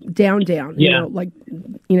 down,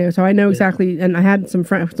 so I know exactly. And I had some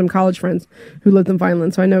college friends who lived in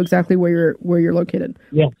Vineland, so I know exactly where you're located.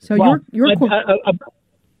 Yeah. So you're cool.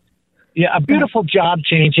 A beautiful job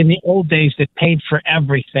change in the old days that paid for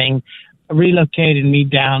everything relocated me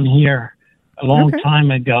down here a long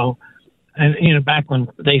time ago. And, back when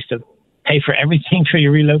they used to pay for everything for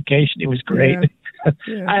your relocation, it was great.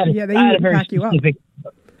 Yeah. I had a very specific.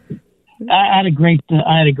 I had a great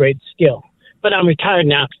skill, but I'm retired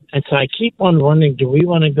now, and so I keep on wondering: do we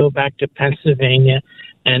want to go back to Pennsylvania?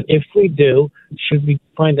 And if we do, should we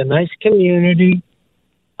find a nice community,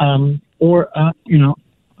 or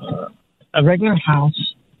a regular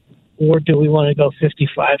house, or do we want to go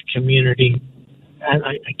 55 community? And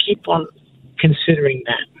I keep on considering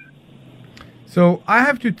that. So I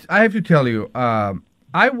have to tell you.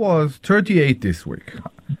 I was 38 this week.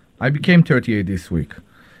 I became 38 this week.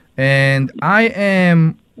 And I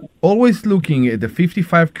am always looking at the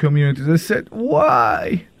 55 communities. I said,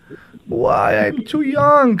 why? Why? I'm too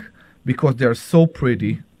young. Because they're so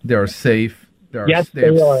pretty. They're safe. They have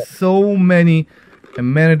so many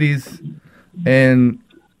amenities. And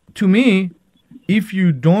to me, if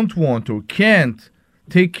you don't want or can't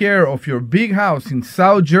take care of your big house in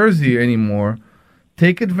South Jersey anymore,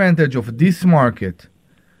 take advantage of this market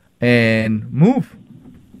and move.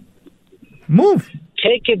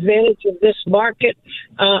 Take advantage of this market.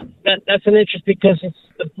 That's an interest because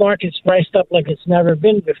the market's priced up like it's never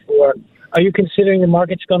been before. Are you considering the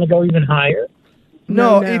market's going to go even higher?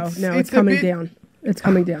 No, it's coming down. It's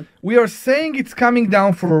coming down. We are saying it's coming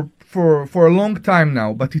down for a long time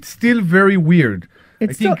now, but it's still very weird. I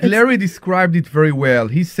think Larry described it very well.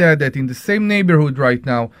 He said that in the same neighborhood right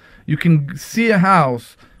now, you can see a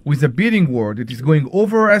house with a bidding war that is going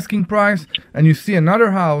over asking price, and you see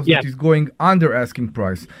another house that is going under asking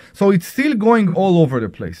price. So it's still going all over the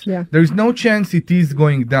place. Yeah. There is no chance it is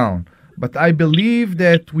going down. But I believe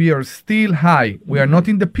that we are still high. We are not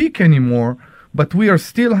in the peak anymore, but we are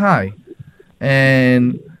still high.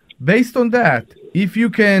 And based on that, if you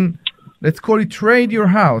can, let's call it, trade your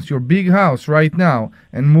house, your big house right now,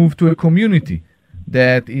 and move to a community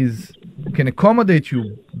that can accommodate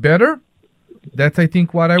you better, that's, I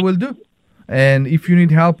think, what I will do. And if you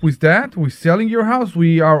need help with that, with selling your house,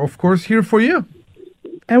 we are, of course, here for you.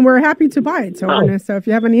 And we're happy to buy it. So, Ernest, so if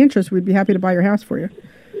you have any interest, we'd be happy to buy your house for you.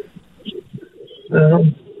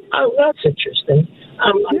 That's interesting.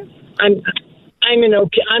 I'm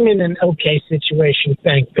in an okay situation,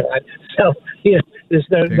 thank God. So there's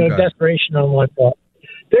no desperation on my part.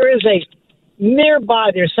 There is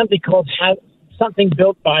there's something called something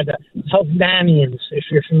built by the Hovnanians. If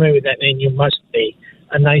you're familiar with that name, you must be.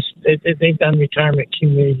 They've done retirement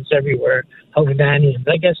communities everywhere. Hovnanians.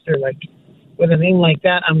 I guess they're like, with a name like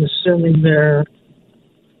that, I'm assuming they're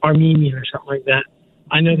Armenian or something like that.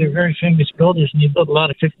 I know they're very famous builders, and they built a lot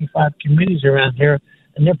of 55 communities around here,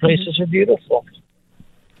 and their places are beautiful.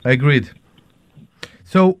 Agreed.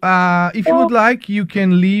 So, if you would like, you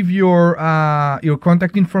can leave your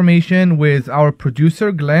contact information with our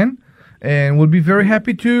producer, Glenn, and we'll be very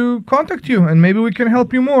happy to contact you, and maybe we can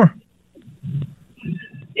help you more.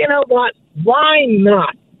 You know what? Why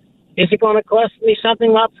not? Is it going to cost me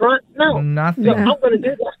something up front? No. Nothing. So I'm going to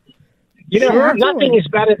do that. You know, nothing is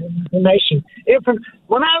better than information.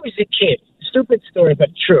 When I was a kid, stupid story, but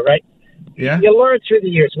true, right? Yeah. You learn through the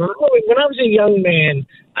years. When I was a young man,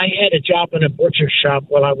 I had a job in a butcher shop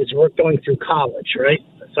while I was going through college, right?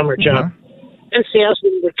 A summer job. And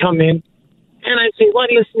salesmen would come in, and I'd say, why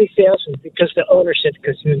do you listen to salesmen? Because the owner said,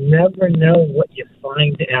 because you never know what you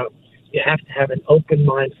find out. You have to have an open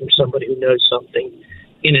mind from somebody who knows something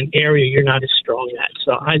in an area you're not as strong at.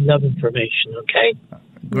 So I love information, okay?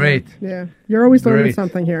 Great. Yeah. You're always learning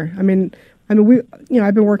something here. I mean,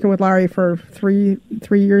 I've been working with Larry for 4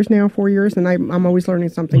 years now, and I'm always learning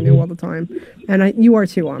something new all the time. And you are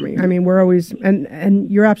too, Ami. I mean, we're always,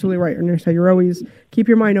 and you're absolutely right, Ernest. So you're always, keep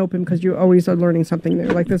your mind open because you always are learning something new.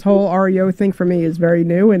 Like this whole REO thing for me is very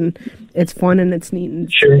new, and it's fun and it's neat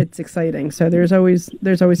and it's exciting. So there's always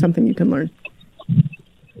something you can learn.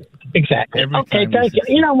 Exactly. Okay, thank you.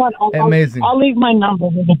 You know what? Amazing. I'll leave my number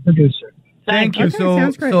with the producer. Thank you.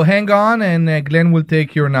 Okay, so hang on, and Glenn will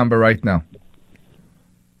take your number right now.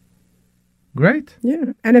 Great.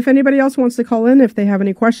 Yeah. And if anybody else wants to call in, if they have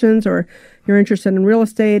any questions or you're interested in real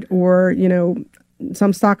estate or,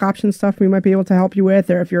 some stock option stuff we might be able to help you with,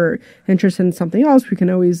 or if you're interested in something else, we can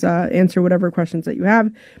always answer whatever questions that you have.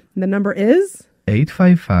 And the number is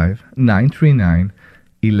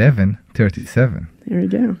 855-939-1137. There you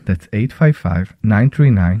go. That's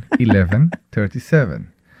 855-939-1137.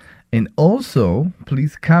 And also,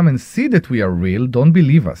 please come and see that we are real. Don't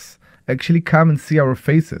believe us. Actually, come and see our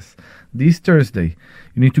faces. This Thursday,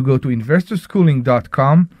 you need to go to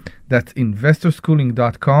investorschooling.com. That's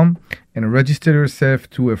investorschooling.com and register yourself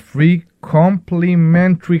to a free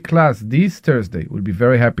complimentary class this Thursday. We'll be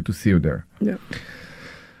very happy to see you there. Yeah.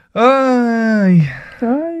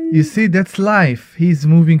 You see, that's life. He's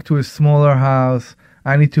moving to a smaller house.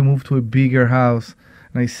 I need to move to a bigger house.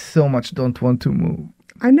 And I so much don't want to move.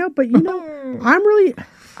 I know, but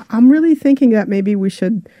I'm really thinking that maybe we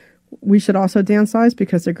should also downsize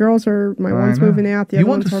because the girls my one's moving out. The other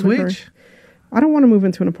want to switch? I don't want to move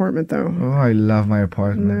into an apartment though. Oh, I love my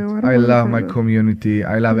apartment. No, I love my community.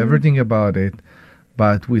 I love everything about it.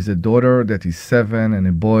 But with a daughter that is 7 and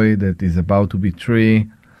a boy that is about to be 3,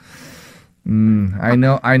 I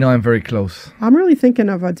know I'm very close. I'm really thinking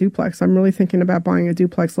of a duplex. I'm really thinking about buying a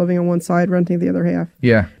duplex, living on one side, renting the other half.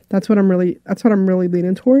 Yeah. That's what I'm really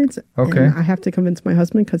leaning towards. Okay. And I have to convince my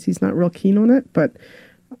husband because he's not real keen on it. But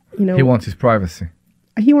He wants his privacy.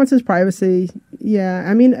 he wants his privacy. Yeah,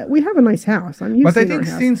 I mean, we have a nice house. I'm used But to I our think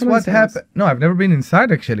house. since It's a nice what house. happened... No, I've never been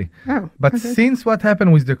inside, actually. Oh, But okay. since what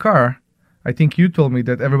happened with the car, I think you told me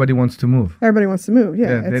that everybody wants to move. Everybody wants to move.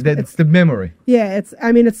 Yeah, That's the memory. Yeah, it's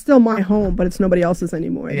still my home, but it's nobody else's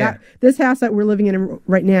anymore. Yeah. This house that we're living in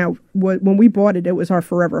right now, when we bought it, it was our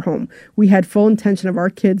forever home. We had full intention of our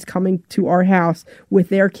kids coming to our house with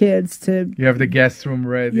their kids to. You have the guest room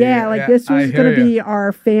ready. Yeah, like this I was hear going to you. be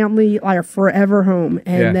our family, our forever home,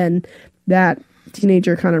 and Yeah. then that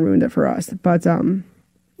teenager kind of ruined it for us. But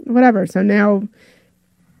whatever. So now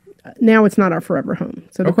it's not our forever home.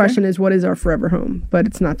 So the Okay. question is, what is our forever home? But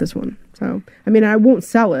it's not this one. So I mean, I won't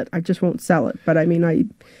sell it. I just won't sell it. But I mean, I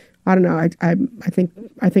don't know.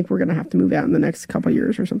 I think we're gonna have to move out in the next couple of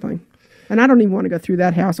years or something. And I don't even want to go through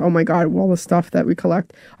that house. Oh my God, all the stuff that we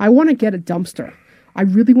collect. I want to get a dumpster. I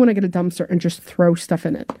really want to get a dumpster and just throw stuff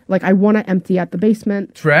in it. Like I want to empty out the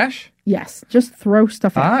basement. Trash? Yes, just throw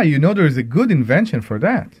stuff in. There is a good invention for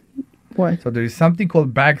that. What? So there is something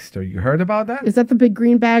called Bagster. You heard about that? Is that the big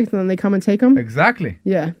green bags and then they come and take them? Exactly.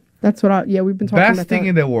 Yeah, that's what we've been talking Best about thing that.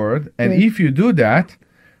 in the world. And Yeah. if you do that,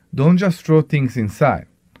 don't just throw things inside.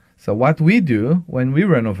 So what we do when we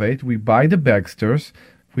renovate, we buy the Bagsters,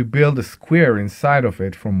 we build a square inside of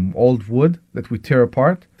it from old wood that we tear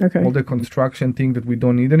apart, Okay. all the construction thing that we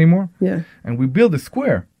don't need anymore, Yeah. and we build a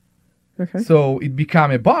square. Okay. So it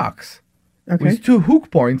become a box Okay. with 2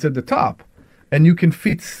 hook points at the top, and you can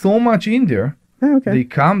fit so much in there. Oh, okay. They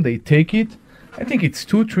come, they take it. I think it's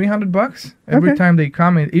 $200-300 every Okay. time they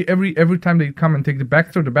come, and every time they come and take the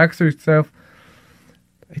Baxter. The Baxter itself,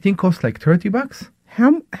 I think, costs like $30.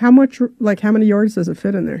 How much? Like how many yards does it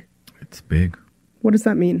fit in there? It's big. What does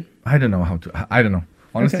that mean? I don't know how to. I don't know.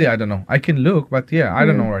 Honestly, Okay. I don't know. I can look, but yeah, I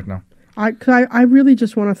don't know right now. I really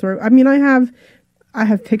just want to throw. I mean, I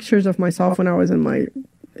have pictures of myself when I was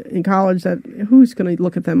in college. That who's going to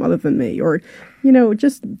look at them other than me? Or,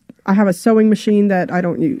 just I have a sewing machine that I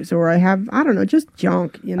don't use, or I don't know, just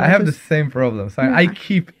junk. I have the just, same problem. So Yeah. I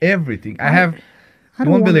keep everything. I have. You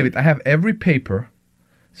don't won't wanna- believe it. I have every paper.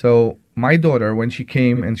 So my daughter, when she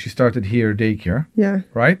came and she started here daycare, Yeah.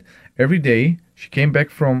 right? Every day she came back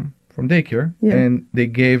from daycare, Yeah. and they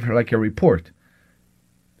gave her like a report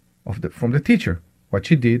from the teacher, what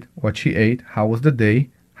she did, what she ate, how was the day,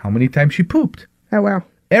 how many times she pooped, Oh wow.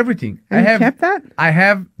 everything. And you kept that? I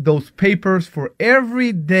have those papers for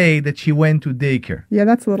every day that she went to daycare. Yeah,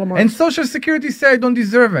 that's a little much. And Social Security said I don't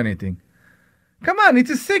deserve anything. Come on, it's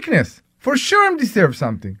a sickness. For sure I deserve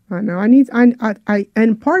something. I know.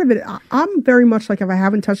 And part of it, I'm very much like, if I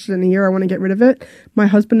haven't touched it in a year, I want to get rid of it. My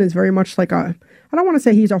husband is very much like I don't want to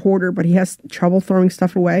say he's a hoarder, but he has trouble throwing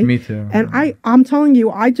stuff away. Me too. And I'm telling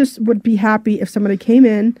you, I just would be happy if somebody came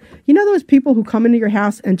in. You know those people who come into your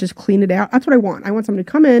house and just clean it out? That's what I want. I want somebody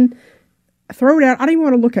to come in, throw it out. I don't even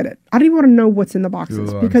want to look at it. I don't even want to know what's in the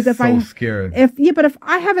boxes. Ooh, because I'm if so scared. but if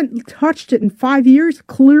I haven't touched it in 5 years,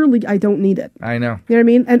 clearly I don't need it. I know. You know what I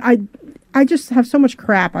mean? And I just have so much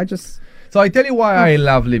crap. So I tell you why I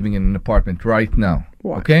love living in an apartment right now.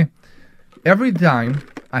 Why? Okay? Every time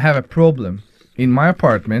I have a problem in my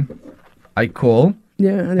apartment, I call,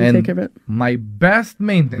 Yeah, and they and take care of it. my best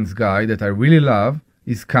maintenance guy that I really love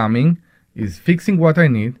is coming, is fixing what I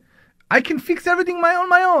need. I can fix everything on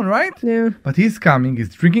my own, right? Yeah. But he's coming,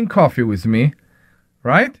 he's drinking coffee with me,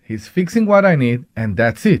 right? He's fixing what I need, and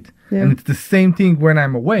that's it. Yeah. And it's the same thing when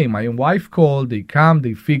I'm away. My wife called, they come,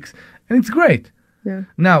 they fix, and it's great. Yeah.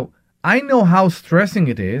 Now, I know how stressing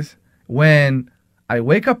it is when I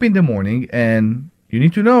wake up in the morning, and you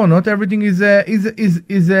need to know not everything is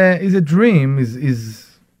a dream. Is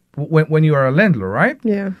when you are a landlord, right?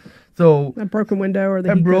 Yeah. So A broken window or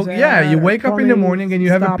the heat goes out, you or wake up in the plumbing, morning and you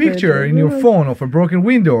have a stoppage, picture or- in your phone of a broken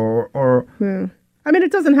window or Yeah. I mean,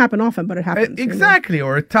 it doesn't happen often, but it happens. you know. exactly,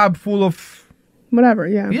 or a tub full of Whatever,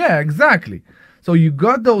 yeah. yeah, exactly. So you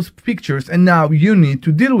got those pictures, and now you need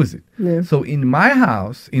to deal with it. Yeah. So in my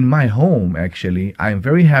house, in my home, actually, I'm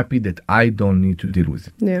very happy that I don't need to deal with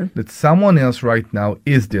it. Yeah. That someone else right now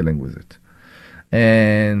is dealing with it.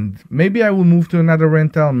 And maybe I will move to another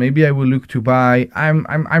rental. Maybe I will look to buy. I'm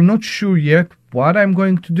not sure yet what I'm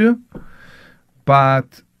going to do.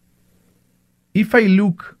 But if I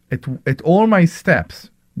look at all my steps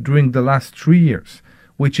during the last 3 years,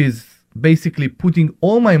 which is basically putting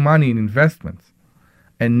all my money in investments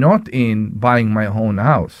and not in buying my own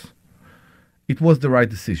house, it was the right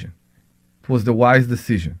decision. It was the wise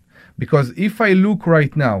decision. Because if I look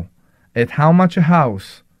right now at how much a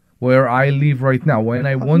house where I live right now, when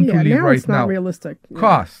I want to live now right it's not now, realistic. Yeah.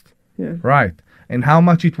 cost, Yeah. right? and how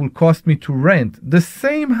much it will cost me to rent the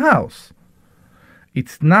same house,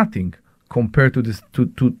 it's nothing compared to this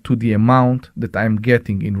to the amount that I'm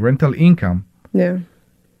getting in rental income Yeah.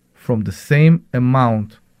 from the same amount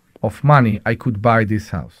of money I could buy this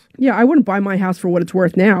house. Yeah, I wouldn't buy my house for what it's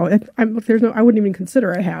worth now. I wouldn't even consider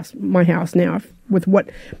my house now with what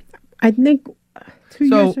I think 2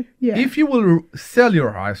 years. So Yeah. if you will sell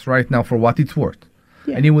your house right now for what it's worth,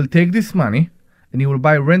 Yeah. and you will take this money and you will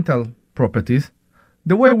buy rental properties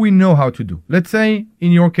the way we know how to do. Let's say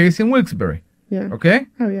in your case in Wilkes-Barre, Yeah. okay?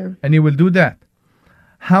 Oh yeah. And you will do that.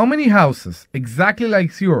 How many houses exactly like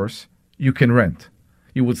yours you can rent?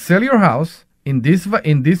 You would sell your house in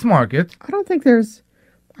this market. I don't think there's.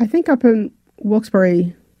 I think up in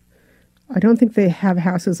Wilkes-Barre, I don't think they have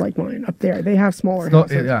houses like mine up there. They have smaller No,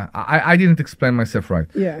 houses. yeah, I didn't explain myself right.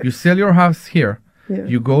 Yeah. You sell your house here. Yeah.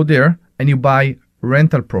 You go there and you buy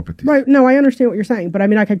rental properties. Right. No, I understand what you're saying, but I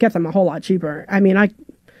mean, I could get them a whole lot cheaper. I mean,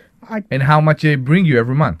 And how much they bring you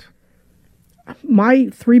every month? my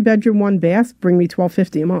 3-bedroom, 1-bath bring me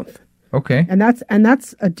 $1,250 a month, Okay. and that's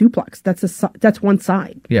a duplex. That's one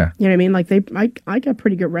side. Yeah. You know what I mean? Like I get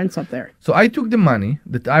pretty good rents up there. So I took the money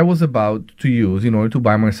that I was about to use in order to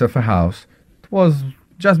buy myself a house. It was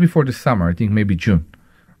just before the summer, I think maybe June.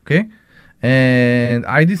 Okay? And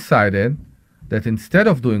I decided that instead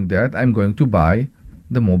of doing that, I'm going to buy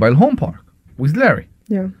the mobile home park with Larry.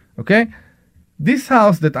 Yeah. Okay? This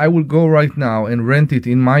house that I will go right now and rent it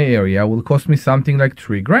in my area will cost me something like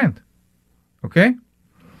 $3,000. Okay?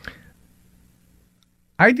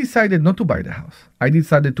 I decided not to buy the house. I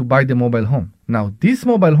decided to buy the mobile home. Now, this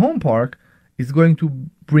mobile home park is going to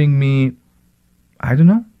bring me, I don't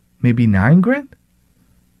know, maybe $9,000?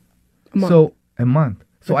 A month.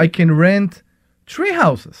 So I can rent 3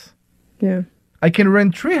 houses. Yeah. I can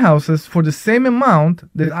rent 3 houses for the same amount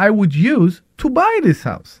that I would use to buy this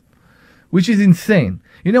house, which is insane.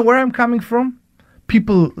 You know where I'm coming from?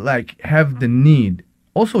 People like have the need.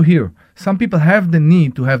 Also here, some people have the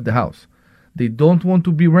need to have the house. They don't want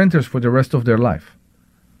to be renters for the rest of their life.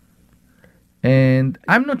 And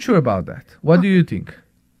I'm not sure about that. What do you think?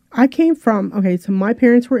 I came from so my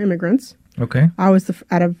parents were immigrants. Okay. I was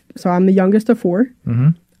so I'm the youngest of 4. Mm-hmm.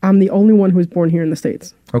 I'm the only one who was born here in the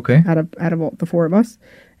States. Okay. Out of all the 4 of us,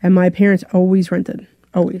 and my parents always rented.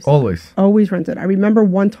 Always rented. I remember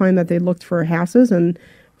one time that they looked for houses, and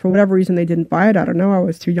for whatever reason they didn't buy it. I don't know. I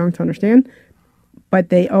was too young to understand. But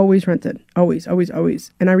they always rented. Always.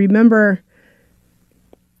 And I remember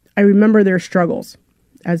their struggles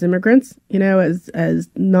as immigrants, as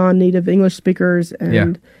non-native English speakers,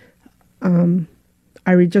 and I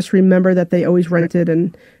just remember that they always rented,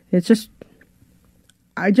 and it's just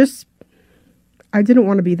I didn't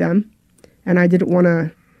want to be them, and I didn't want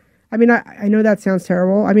to. I mean, I know that sounds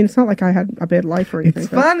terrible. I mean, it's not like I had a bad life or anything.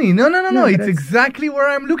 It's funny. No. It's exactly where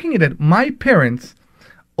I'm looking at it. My parents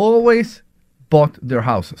always bought their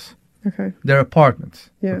houses. Okay. Their apartments.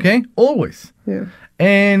 Yeah. Okay? Always. Yeah.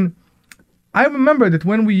 And I remember that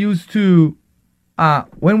when we used to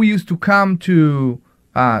come to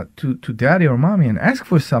daddy or mommy and ask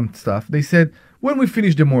for some stuff, they said, when we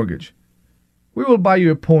finish the mortgage, we will buy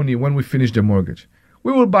you a pony when we finish the mortgage.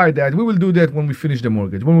 We will buy that. We will do that when we finish the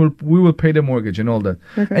mortgage. We will pay the mortgage and all that.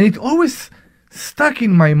 Okay. And it always stuck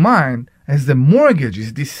in my mind as the mortgage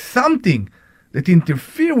is this something that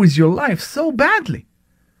interfere with your life so badly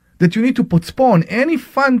that you need to postpone any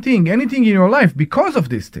fun thing, anything in your life because of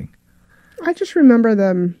this thing. I just remember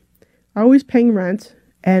them always paying rent,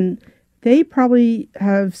 and they probably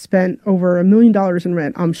have spent over $1 million in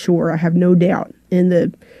rent, I'm sure. I have no doubt in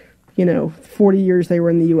the 40 years they were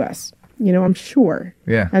in the U.S. I'm sure.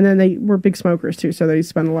 Yeah. And then they were big smokers too, so they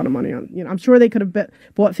spent a lot of money on. I'm sure they could have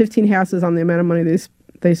bought 15 houses on the amount of money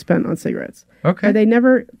they spent on cigarettes. Okay. And they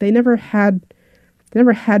never had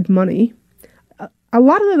money. A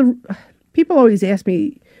lot of the people always ask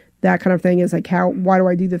me that kind of thing is like, why do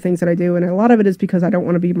I do the things that I do? And a lot of it is because I don't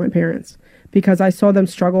want to be my parents, because I saw them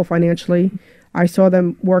struggle financially. I saw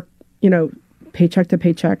them work, paycheck to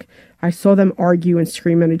paycheck. I saw them argue and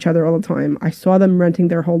scream at each other all the time. I saw them renting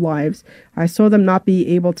their whole lives. I saw them not be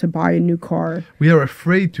able to buy a new car. We are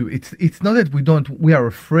afraid to. It's not that we are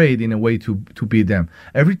afraid in a way to be them.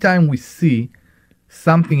 Every time we see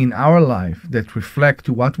something in our life that reflects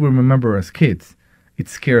to what we remember as kids, it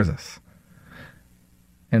scares us.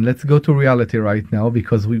 And let's go to reality right now,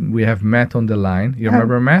 because we have Matt on the line. You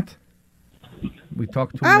remember Matt? We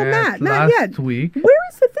talked to Matt last week. Where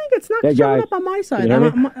is the thing? It's not showing up on my side.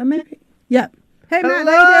 Yeah. Hey, Matt,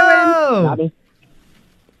 how you doing?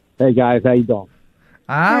 Hey, guys, how you doing?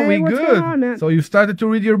 We what's good. going on, Matt? So you started to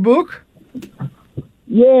read your book?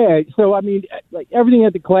 Yeah, so I mean, like everything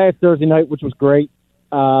at the class Thursday night, which was great,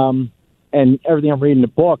 and everything I'm reading in the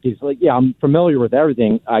book is like, yeah, I'm familiar with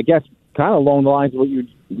everything. I guess kind of along the lines of what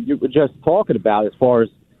you were just talking about as far as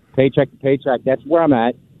paycheck to paycheck. That's where I'm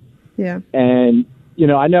at. Yeah. And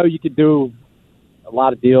I know you could do a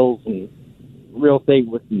lot of deals and real estate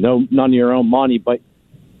with none of your own money, but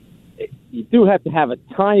you do have to have a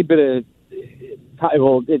tiny bit of.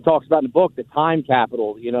 Well, it talks about in the book the time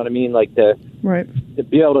capital. You know what I mean, like to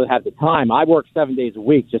be able to have the time. I work 7 days a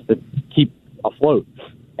week just to keep afloat,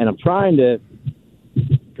 and I'm trying to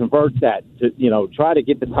convert that to try to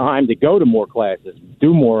get the time to go to more classes,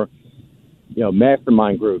 do more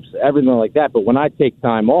mastermind groups, everything like that. But when I take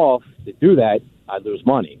time off to do that, I lose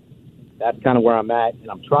money. That's kind of where I'm at,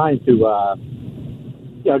 and I'm trying to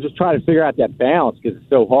just try to figure out that balance because it's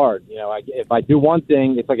so hard. If I do one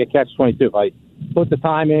thing, it's like a catch-22. If I put the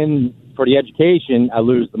time in for the education, I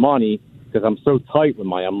lose the money because I'm so tight with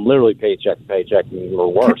money. I'm literally paycheck to paycheck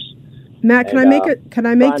or worse. Matt, can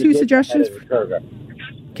I make two suggestions?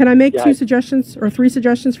 Can I make two suggestions or three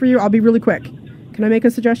suggestions for you? I'll be really quick. Can I make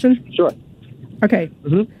a suggestion? Sure. Okay.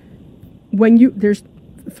 Mm-hmm. There's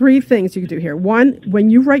three things you can do here. One, when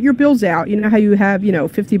you write your bills out, you know how you have,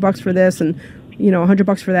 $50 for this and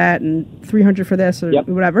 $100 for that and $300 for this or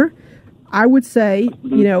whatever. I would say,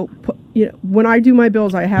 when I do my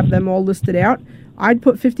bills, I have them all listed out. I'd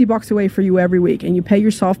put $50 away for you every week, and you pay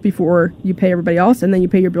yourself before you pay everybody else, and then you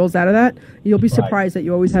pay your bills out of that. You'll be surprised that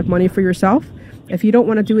you always have money for yourself. If you don't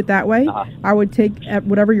want to do it that way, I would take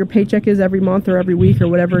whatever your paycheck is every month or every week or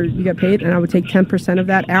whatever you get paid, and I would take 10% of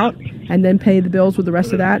that out and then pay the bills with the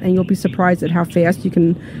rest of that, and you'll be surprised at how fast you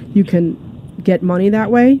can get money that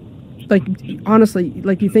way. Like, honestly,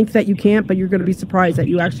 like you think that you can't, but you're going to be surprised that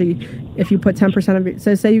you actually, if you put 10% of it,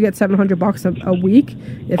 say you get $700 a week,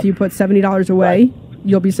 if you put $70 away,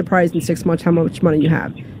 you'll be surprised in 6 months how much money you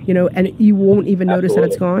have, and you won't even notice that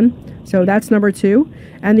it's gone. So that's number two.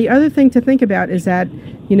 And the other thing to think about is that,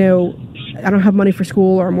 I don't have money for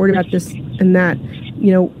school or I'm worried about this and that.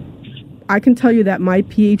 I can tell you that my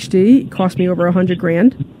PhD cost me over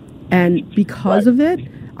 $100,000. And because of it,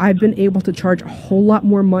 I've been able to charge a whole lot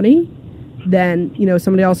more money than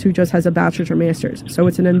somebody else who just has a bachelor's or master's. So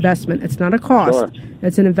it's an investment. It's not a cost. Sure.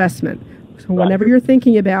 It's an investment. So whenever you're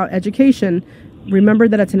thinking about education, remember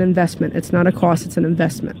that it's an investment. It's not a cost. It's an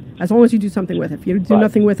investment. As long as you do something with it. If you do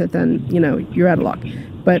nothing with it, then you're out of luck.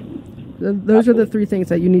 But those are the three things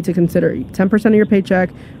that you need to consider: 10% of your paycheck,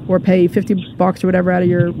 or pay $50 or whatever out of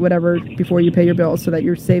your whatever before you pay your bills, so that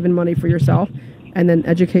you're saving money for yourself. And then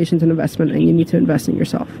education's an investment, and you need to invest in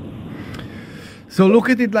yourself. So look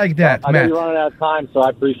at it like that, I Matt. know you're running out of time, so I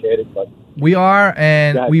appreciate it. But we are,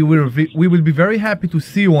 and we will be very happy to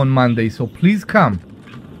see you on Monday. So please come.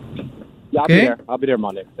 Yeah, okay? I'll be there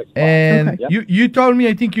Monday. 6 o'clock. And you told me,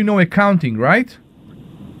 I think you know accounting, right?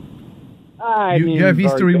 You have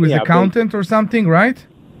history with accountant or something, right?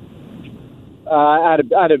 I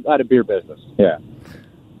had a beer business. Yeah.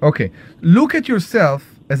 Okay. Look at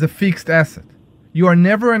yourself as a fixed asset. You are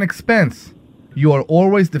never an expense. You are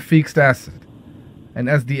always the fixed asset. And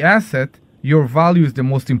as the asset, your value is the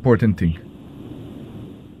most important thing.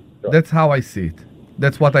 Sure. That's how I see it.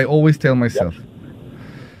 That's what I always tell myself. Yep.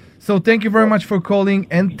 So thank you very much for calling,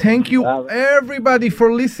 and thank you everybody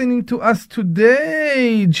for listening to us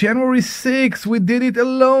today. January 6th, we did it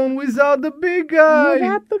alone without the big guy.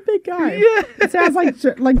 Without the big guy. Yeah. It sounds like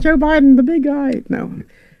Joe Biden, the big guy. No.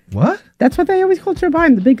 What? That's what they always call Joe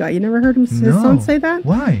Biden, the big guy. You never heard his son say that?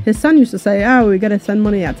 Why? His son used to say, we got to send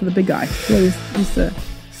money out to the big guy.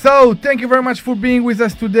 So, thank you very much for being with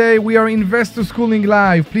us today. We are Investor Schooling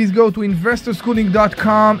Live. Please go to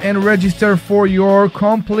investorschooling.com and register for your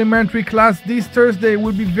complimentary class this Thursday.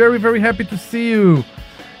 We'll be very, very happy to see you.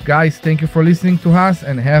 Guys, thank you for listening to us,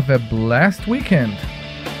 and have a blessed weekend.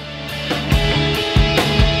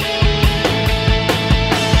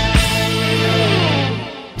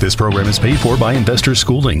 This program is paid for by Investor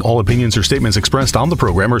Schooling. All opinions or statements expressed on the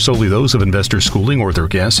program are solely those of Investor Schooling or their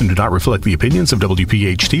guests and do not reflect the opinions of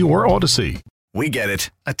WPHT or Odyssey. We get it.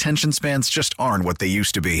 Attention spans just aren't what they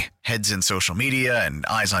used to be. Heads in social media and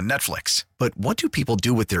eyes on Netflix. But what do people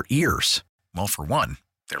do with their ears? Well, for one,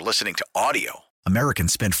 they're listening to audio.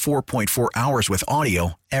 Americans spend 4.4 hours with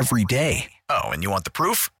audio every day. Oh, and you want the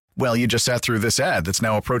proof? Well, you just sat through this ad that's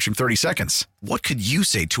now approaching 30 seconds. What could you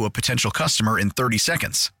say to a potential customer in 30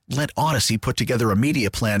 seconds? Let Odyssey put together a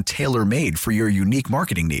media plan tailor-made for your unique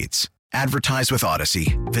marketing needs. Advertise with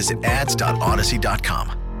Odyssey. Visit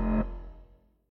ads.odyssey.com.